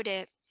hand wrote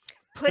it,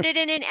 put it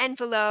in an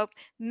envelope,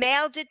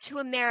 mailed it to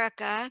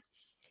America,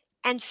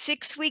 and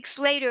 6 weeks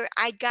later,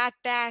 I got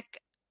back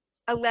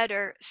a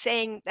letter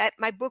saying that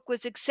my book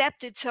was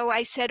accepted. So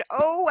I said,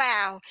 "Oh,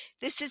 wow,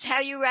 this is how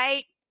you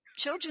write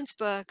children's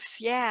books."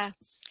 Yeah.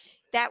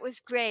 that was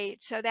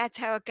great. So that's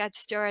how it got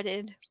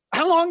started.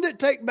 How long did it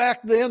take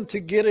back then to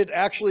get it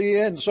actually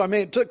in? So, I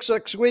mean, it took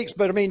 6 weeks,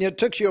 but I mean, it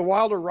took you a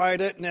while to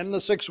write it, and then the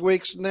 6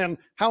 weeks, and then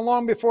how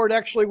long before it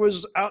actually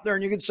was out there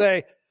and you could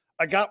say,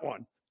 I got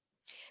one?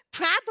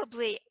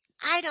 Probably,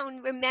 I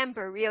don't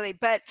remember really,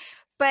 but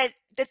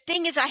the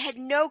thing is I had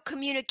no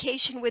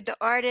communication with the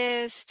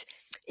artist.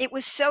 It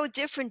was so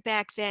different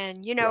back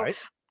then, Right.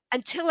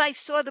 until I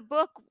saw the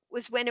book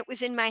was when it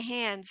was in my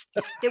hands.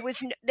 There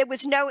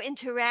was no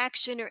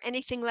interaction or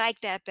anything like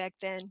that back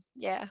then.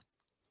 Yeah.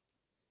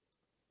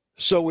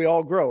 So we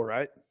all grow,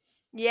 right?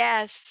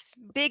 Yes,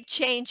 big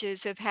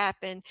changes have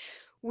happened.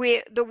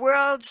 The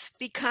world's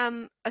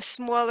become a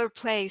smaller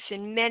place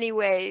in many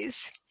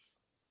ways.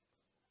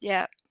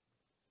 Yeah.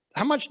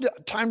 How much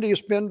time do you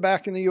spend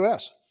back in the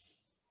US?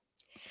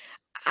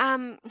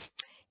 Um,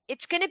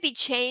 it's going to be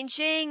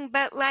changing,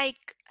 but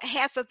like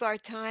half of our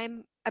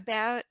time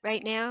about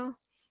right now.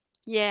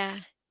 Yeah.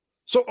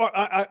 So,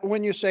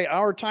 when you say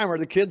our time, are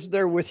the kids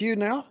there with you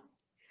now?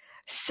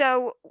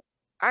 So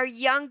our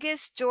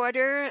youngest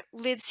daughter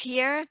lives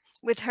here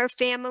with her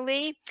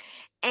family,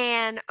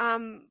 and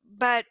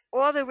but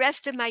all the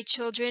rest of my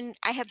children,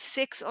 I have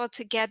 6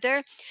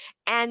 altogether,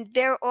 and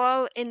they're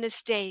all in the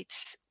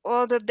States.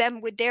 All of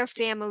them with their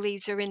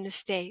families are in the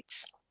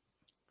States.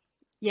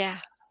 Yeah.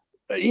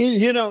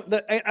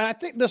 I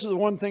think this is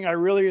one thing I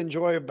really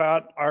enjoy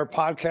about our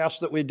podcast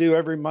that we do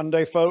every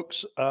Monday,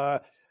 folks.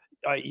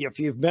 If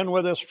you've been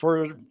with us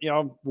for,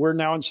 we're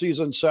now in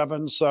season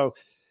 7. So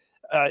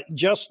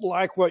just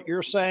like what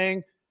you're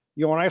saying,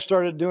 when I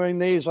started doing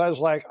these, I was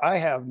like, I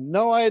have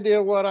no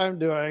idea what I'm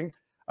doing.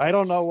 I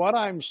don't know what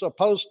I'm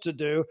supposed to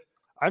do.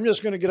 I'm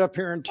just going to get up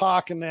here and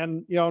talk. And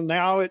then,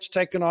 now it's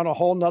taken on a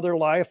whole nother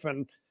life.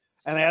 And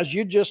as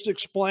you just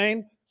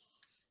explained,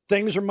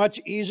 things are much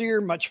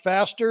easier, much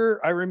faster.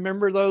 I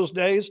remember those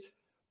days.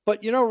 But,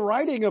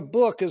 writing a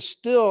book is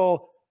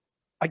still,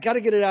 I got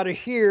to get it out of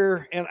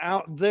here and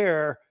out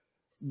there.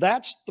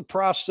 That's the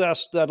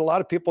process that a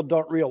lot of people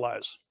don't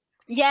realize.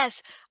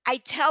 Yes, I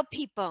tell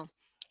people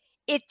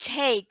it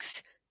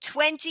takes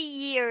 20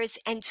 years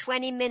and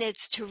 20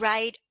 minutes to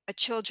write a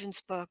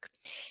children's book.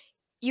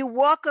 You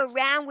walk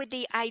around with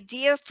the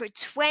idea for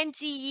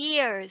 20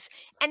 years,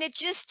 and it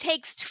just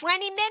takes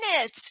 20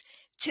 minutes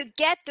to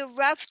get the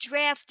rough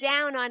draft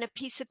down on a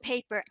piece of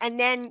paper, and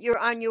then you're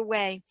on your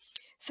way.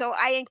 So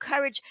I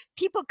encourage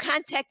people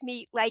contact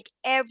me like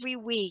every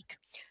week.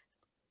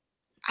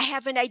 I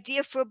have an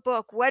idea for a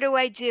book. What do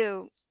I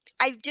do?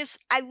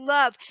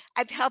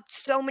 I've helped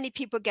so many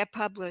people get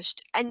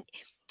published, and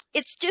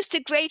it's just a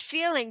great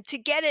feeling to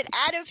get it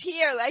out of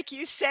here, like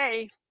you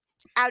say,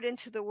 out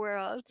into the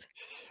world.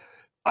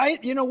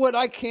 You know what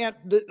I can't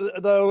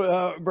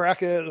though,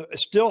 Braca,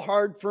 it's still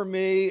hard for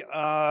me,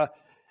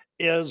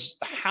 is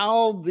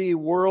how the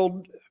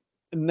world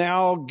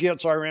now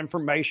gets our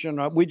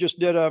information. We just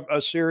did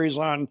a series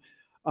on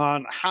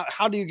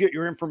how do you get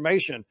your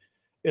information?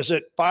 Is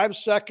it 5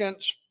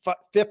 seconds,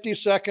 50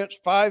 seconds,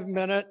 5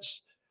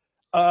 minutes?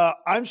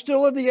 I'm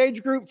still in the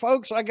age group,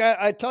 folks.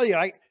 I tell you,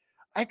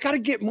 I got to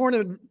get more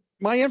than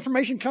my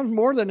information comes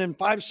more than in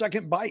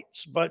 5-second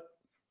bites. But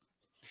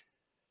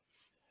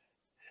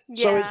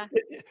Yeah. so,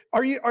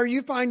 are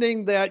you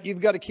finding that you've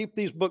got to keep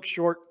these books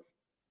short?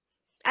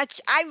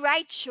 I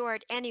write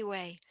short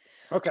anyway.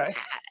 Okay.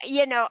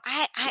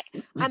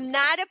 I'm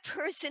not a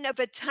person of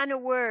a ton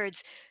of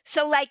words.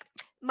 So like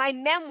my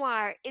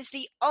memoir is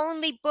the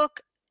only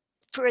book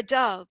for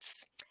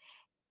adults.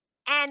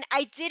 And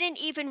I didn't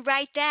even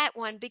write that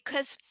one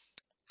because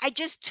I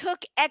just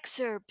took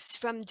excerpts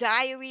from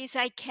diaries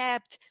I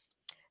kept,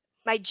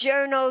 my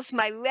journals,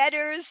 my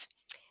letters,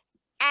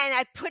 and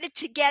I put it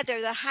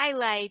together, the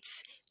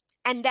highlights,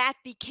 and that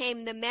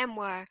became the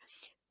memoir.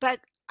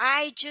 But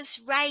I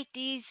just write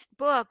these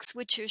books,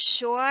 which are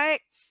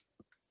short,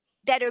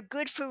 that are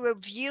good for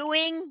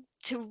reviewing,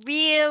 to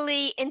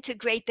really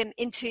integrate them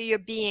into your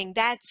being.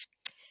 That's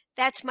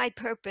my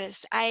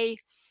purpose. I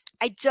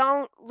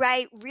don't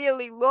write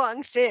really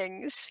long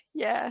things.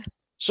 Yeah.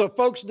 So,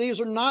 folks, these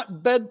are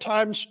not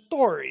bedtime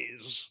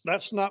stories.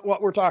 That's not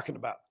what we're talking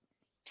about.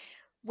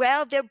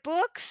 Well, they're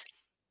books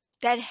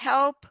that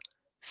help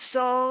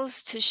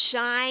souls to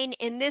shine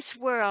in this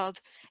world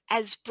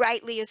as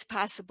brightly as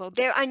possible.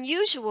 They're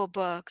unusual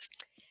books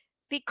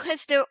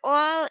because they're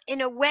all,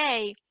 in a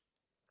way,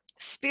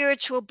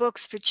 spiritual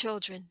books for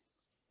children.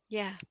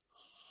 Yeah.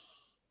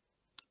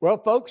 Well,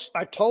 folks,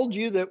 I told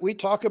you that we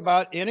talk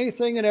about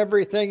anything and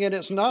everything, and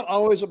it's not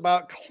always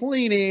about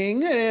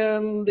cleaning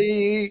in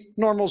the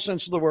normal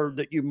sense of the word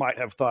that you might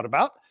have thought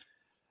about.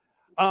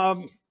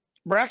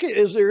 Brackett,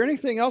 is there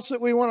anything else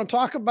that we want to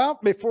talk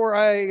about before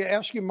I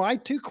ask you my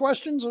 2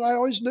 questions that I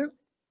always do?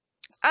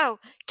 Oh,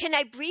 can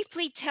I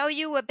briefly tell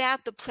you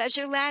about the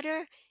pleasure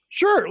ladder?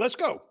 Sure, let's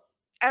go.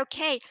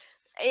 Okay.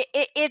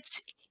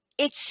 It's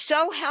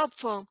so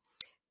helpful.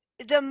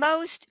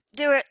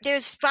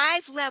 There's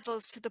 5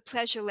 levels to the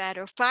pleasure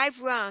ladder,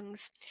 5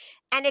 rungs,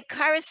 and it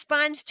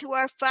corresponds to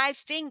our 5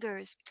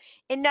 fingers.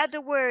 In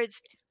other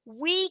words,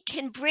 We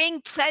can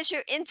bring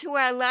pleasure into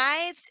our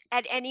lives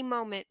at any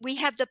moment. We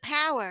have the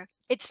power.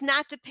 It's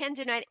not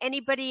dependent on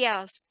anybody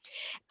else.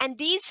 And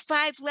these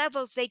 5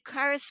 levels, they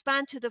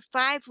correspond to the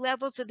 5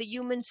 levels of the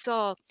human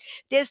soul.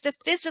 There's the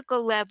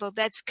physical level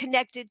that's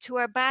connected to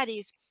our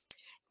bodies.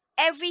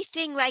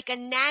 Everything like a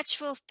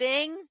natural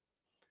thing,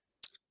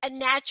 a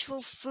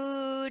natural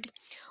food,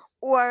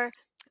 or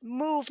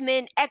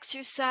movement,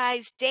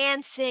 exercise,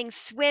 dancing,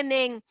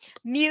 swimming,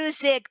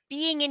 music,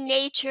 being in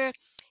nature.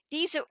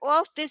 These are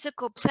all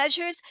physical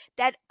pleasures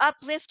that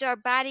uplift our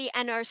body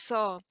and our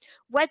soul.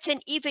 What's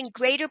an even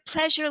greater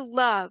pleasure?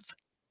 Love.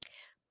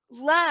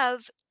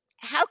 Love,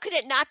 how could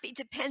it not be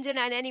dependent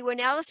on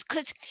anyone else?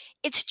 Because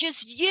it's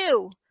just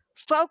you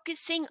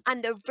focusing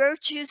on the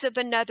virtues of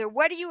another.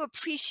 What do you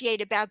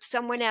appreciate about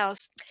someone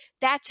else?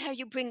 That's how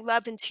you bring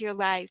love into your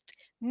life.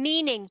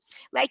 Meaning,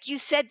 like you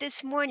said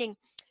this morning,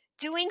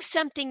 doing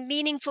something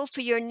meaningful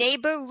for your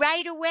neighbor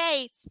right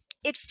away,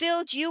 it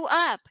filled you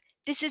up.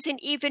 This is an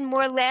even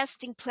more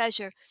lasting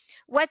pleasure.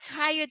 What's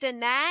higher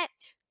than that?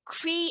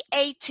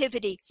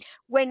 Creativity.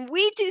 When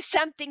we do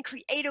something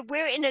creative,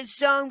 we're in a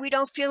zone we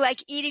don't feel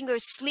like eating or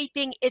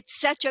sleeping. It's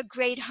such a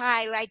great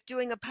high, like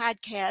doing a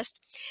podcast.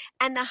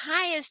 And the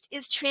highest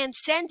is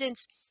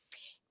transcendence.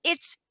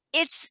 It's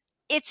it's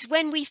it's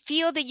when we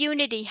feel the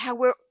unity, how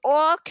we're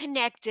all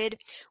connected.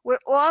 We're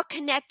all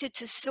connected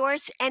to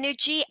source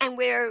energy, and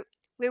we're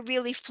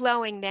really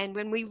flowing then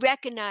when we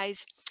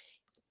recognize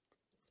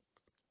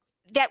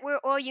that we're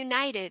all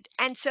united.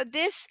 And so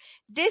this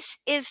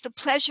is the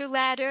pleasure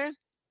ladder.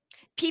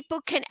 People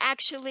can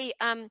actually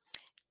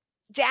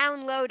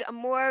download a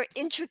more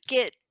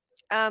intricate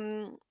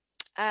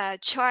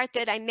chart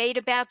that I made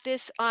about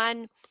this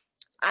on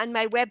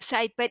my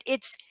website, but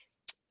it's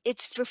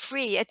for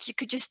free. You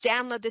could just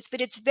download this,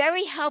 but it's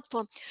very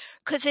helpful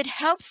because it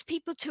helps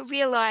people to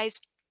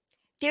realize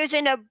there's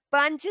an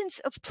abundance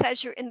of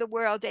pleasure in the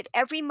world at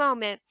every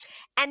moment,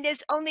 and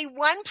there's only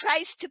one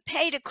price to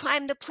pay to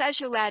climb the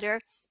pleasure ladder,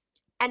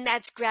 and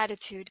that's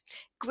gratitude.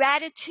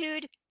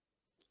 Gratitude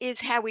is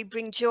how we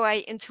bring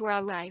joy into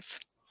our life.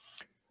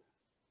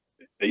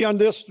 Yeah, and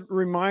this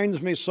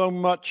reminds me so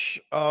much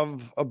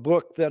of a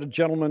book that a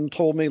gentleman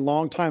told me a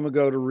long time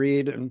ago to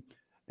read, and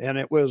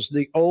it was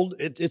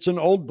it's an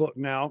old book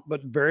now,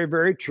 but very,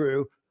 very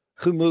true.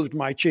 Who Moved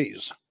My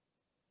Cheese?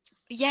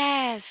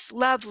 Yes,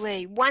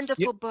 lovely,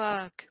 wonderful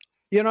book.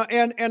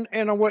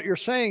 And what you're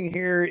saying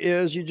here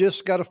is you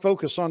just got to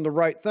focus on the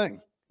right thing.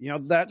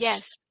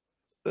 Yes,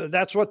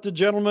 That's what the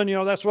gentleman,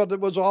 that's what it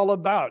was all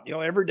about.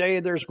 Every day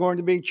there's going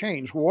to be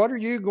change. What are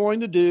you going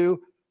to do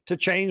to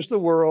change the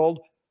world?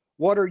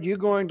 What are you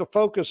going to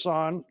focus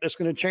on that's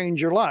going to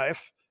change your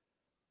life?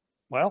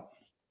 Well,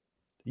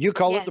 you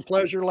call it the yes.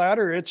 pleasure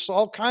ladder. It's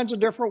all kinds of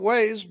different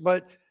ways,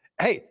 but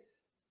hey,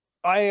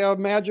 I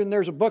imagine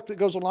there's a book that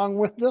goes along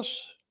with this.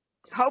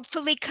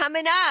 Hopefully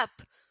coming up.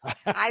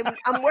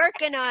 I'm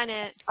working on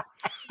it.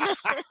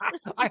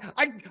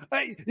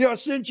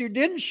 Since you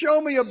didn't show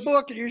me a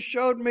book and you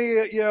showed me,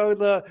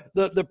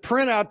 the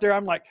print out there,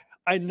 I'm like,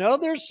 I know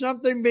there's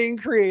something being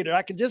created.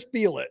 I can just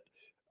feel it.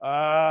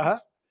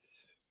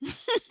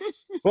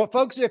 Well,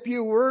 folks, if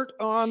you weren't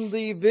on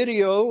the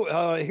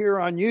video here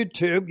on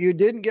YouTube, you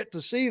didn't get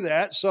to see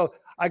that. So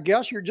I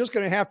guess you're just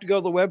going to have to go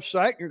to the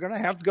website. You're going to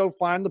have to go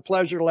find the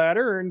pleasure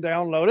ladder and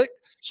download it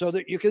so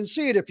that you can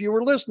see it if you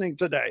were listening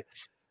today.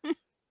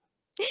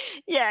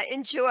 Yeah,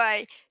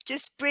 enjoy.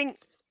 Just bring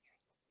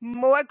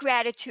more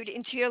gratitude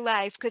into your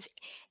life, because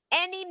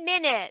any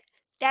minute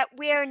that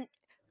we're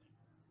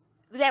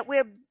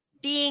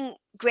being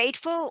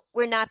grateful,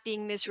 we're not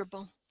being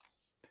miserable.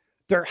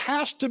 There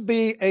has to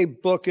be a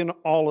book in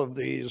all of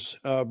these,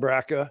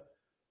 Braca,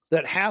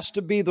 that has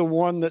to be the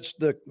one that's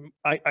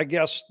I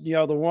guess,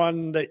 the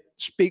one that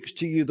speaks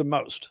to you the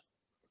most.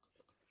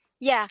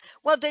 Yeah.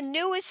 Well, the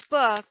newest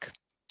book,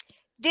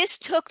 this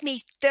took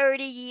me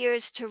 30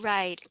 years to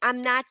write.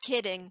 I'm not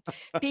kidding,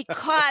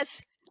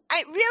 because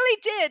I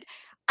really did.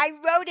 I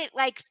wrote it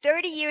like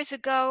 30 years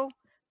ago,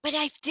 but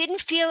I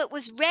didn't feel it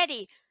was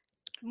ready.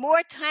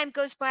 More time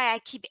goes by. I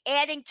keep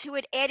adding to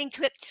it, adding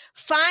to it.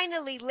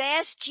 Finally,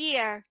 last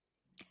year,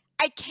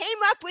 I came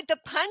up with the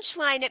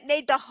punchline. It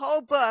made the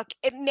whole book.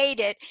 It made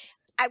it.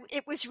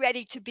 It was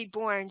ready to be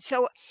born.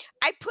 So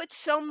I put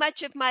so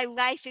much of my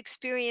life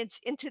experience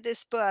into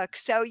this book.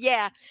 So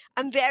yeah,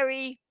 I'm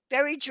very,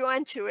 very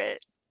drawn to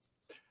it.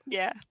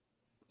 Yeah.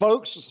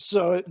 Folks,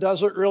 so it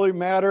doesn't really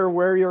matter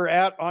where you're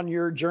at on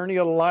your journey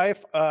of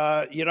life.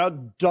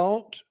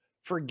 Don't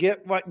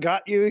forget what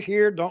got you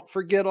here. Don't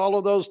forget all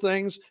of those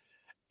things.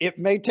 It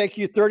may take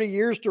you 30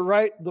 years to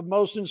write the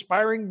most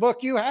inspiring book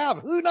you have.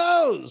 Who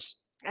knows?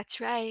 That's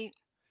right.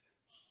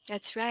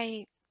 That's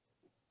right.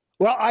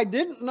 Well, I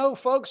didn't know,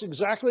 folks,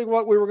 exactly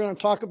what we were going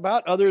to talk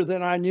about, other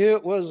than I knew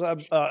it was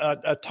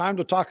a time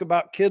to talk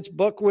about kids'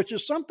 book, which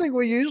is something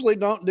we usually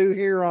don't do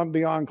here on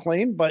Beyond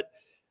Clean. But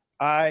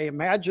I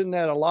imagine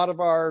that a lot of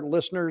our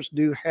listeners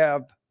do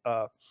have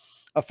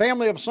a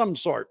family of some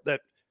sort,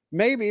 that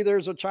maybe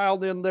there's a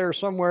child in there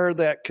somewhere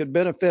that could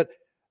benefit,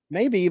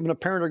 maybe even a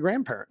parent or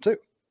grandparent too.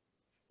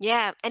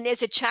 Yeah, and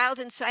there's a child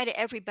inside of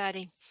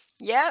everybody.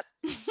 Yep.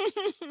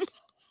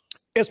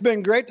 It's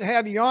been great to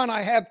have you on.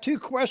 I have two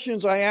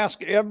questions I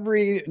ask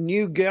every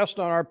new guest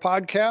on our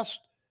podcast.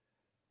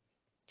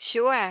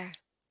 Sure.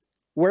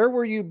 Where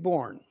were you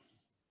born?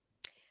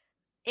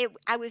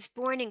 I was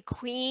born in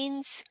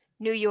Queens,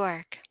 New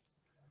York.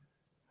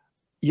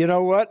 You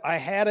know what? I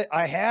had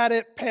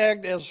it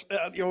pegged as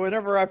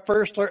whenever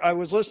I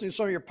was listening to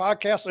some of your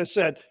podcasts, I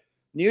said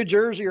New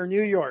Jersey or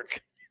New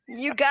York.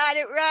 You got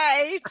it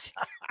right.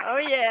 Oh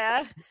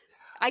yeah.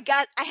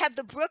 I have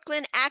the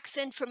Brooklyn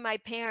accent from my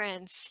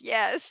parents.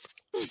 Yes.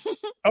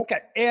 Okay.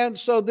 And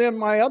so then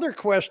my other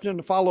question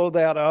to follow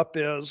that up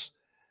is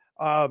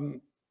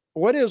um,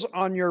 what is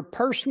on your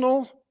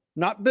personal,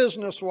 not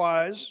business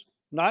wise,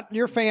 not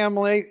your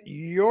family,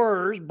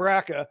 yours,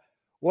 Braca,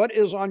 what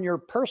is on your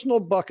personal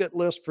bucket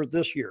list for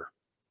this year?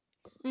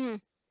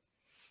 Mm.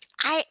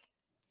 I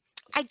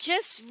I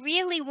just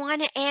really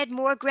want to add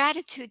more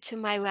gratitude to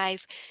my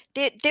life.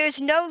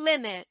 There's no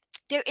limit.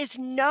 There is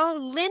no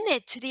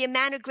limit to the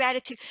amount of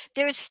gratitude.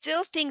 There are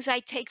still things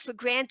I take for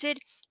granted.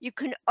 You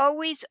can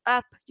always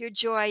up your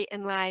joy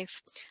in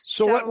life.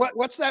 So So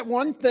what's that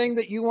one thing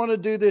that you want to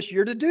do this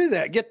year to do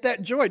that? Get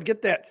that joy,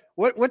 get that.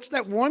 What's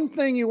that one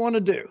thing you want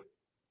to do?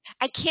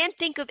 I can't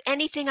think of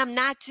anything I'm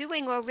not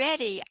doing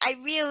already. I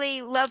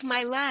really love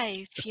my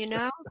life, you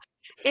know?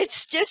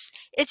 It's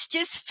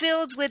just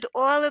filled with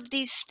all of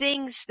these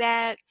things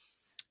that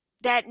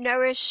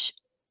nourish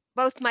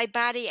both my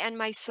body and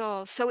my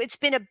soul. So it's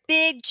been a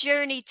big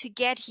journey to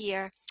get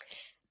here.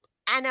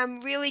 And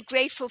I'm really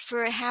grateful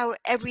for how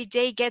every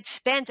day gets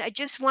spent. I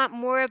just want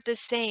more of the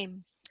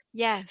same.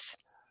 Yes.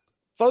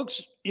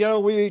 Folks,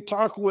 we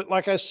talk with,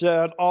 like I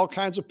said, all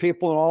kinds of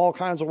people in all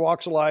kinds of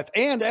walks of life.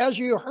 And as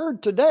you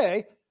heard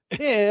today,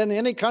 in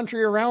any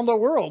country around the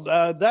world,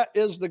 that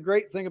is the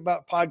great thing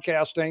about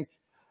podcasting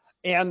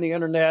and the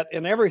internet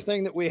and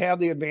everything that we have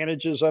the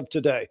advantages of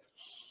today.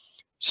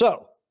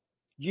 So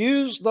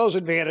use those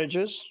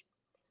advantages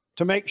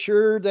to make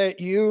sure that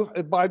you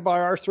abide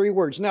by our three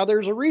words. Now,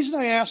 there's a reason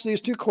I asked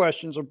these two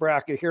questions of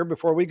Braca here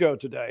before we go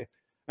today.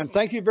 And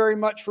thank you very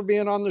much for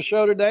being on the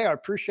show today. I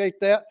appreciate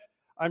that.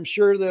 I'm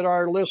sure that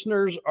our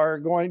listeners are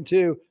going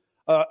to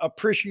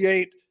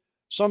appreciate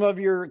some of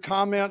your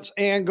comments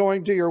and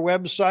going to your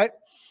website.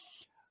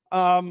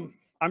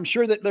 I'm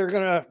sure that they're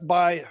going to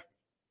buy,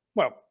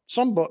 well,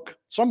 some book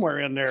somewhere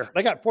in there.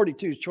 They got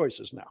 42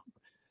 choices now.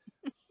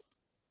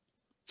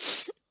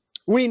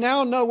 We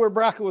now know where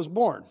Braca was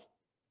born,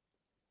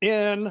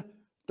 in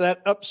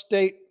that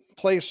upstate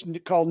place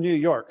called New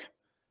York.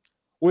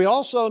 We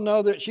also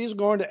know that she's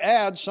going to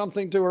add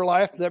something to her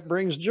life that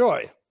brings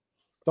joy.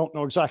 Don't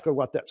know exactly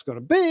what that's going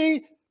to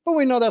be, but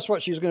we know that's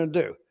what she's going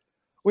to do.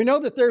 We know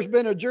that there's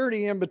been a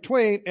journey in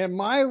between, and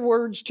my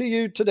words to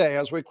you today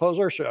as we close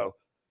our show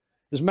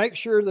is make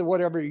sure that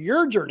whatever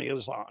your journey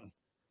is on,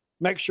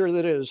 make sure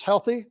that it is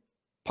healthy,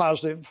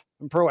 positive,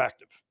 and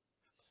proactive.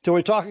 Till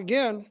we talk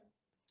again,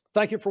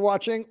 thank you for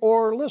watching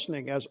or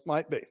listening, as it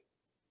might be.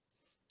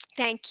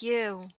 Thank you.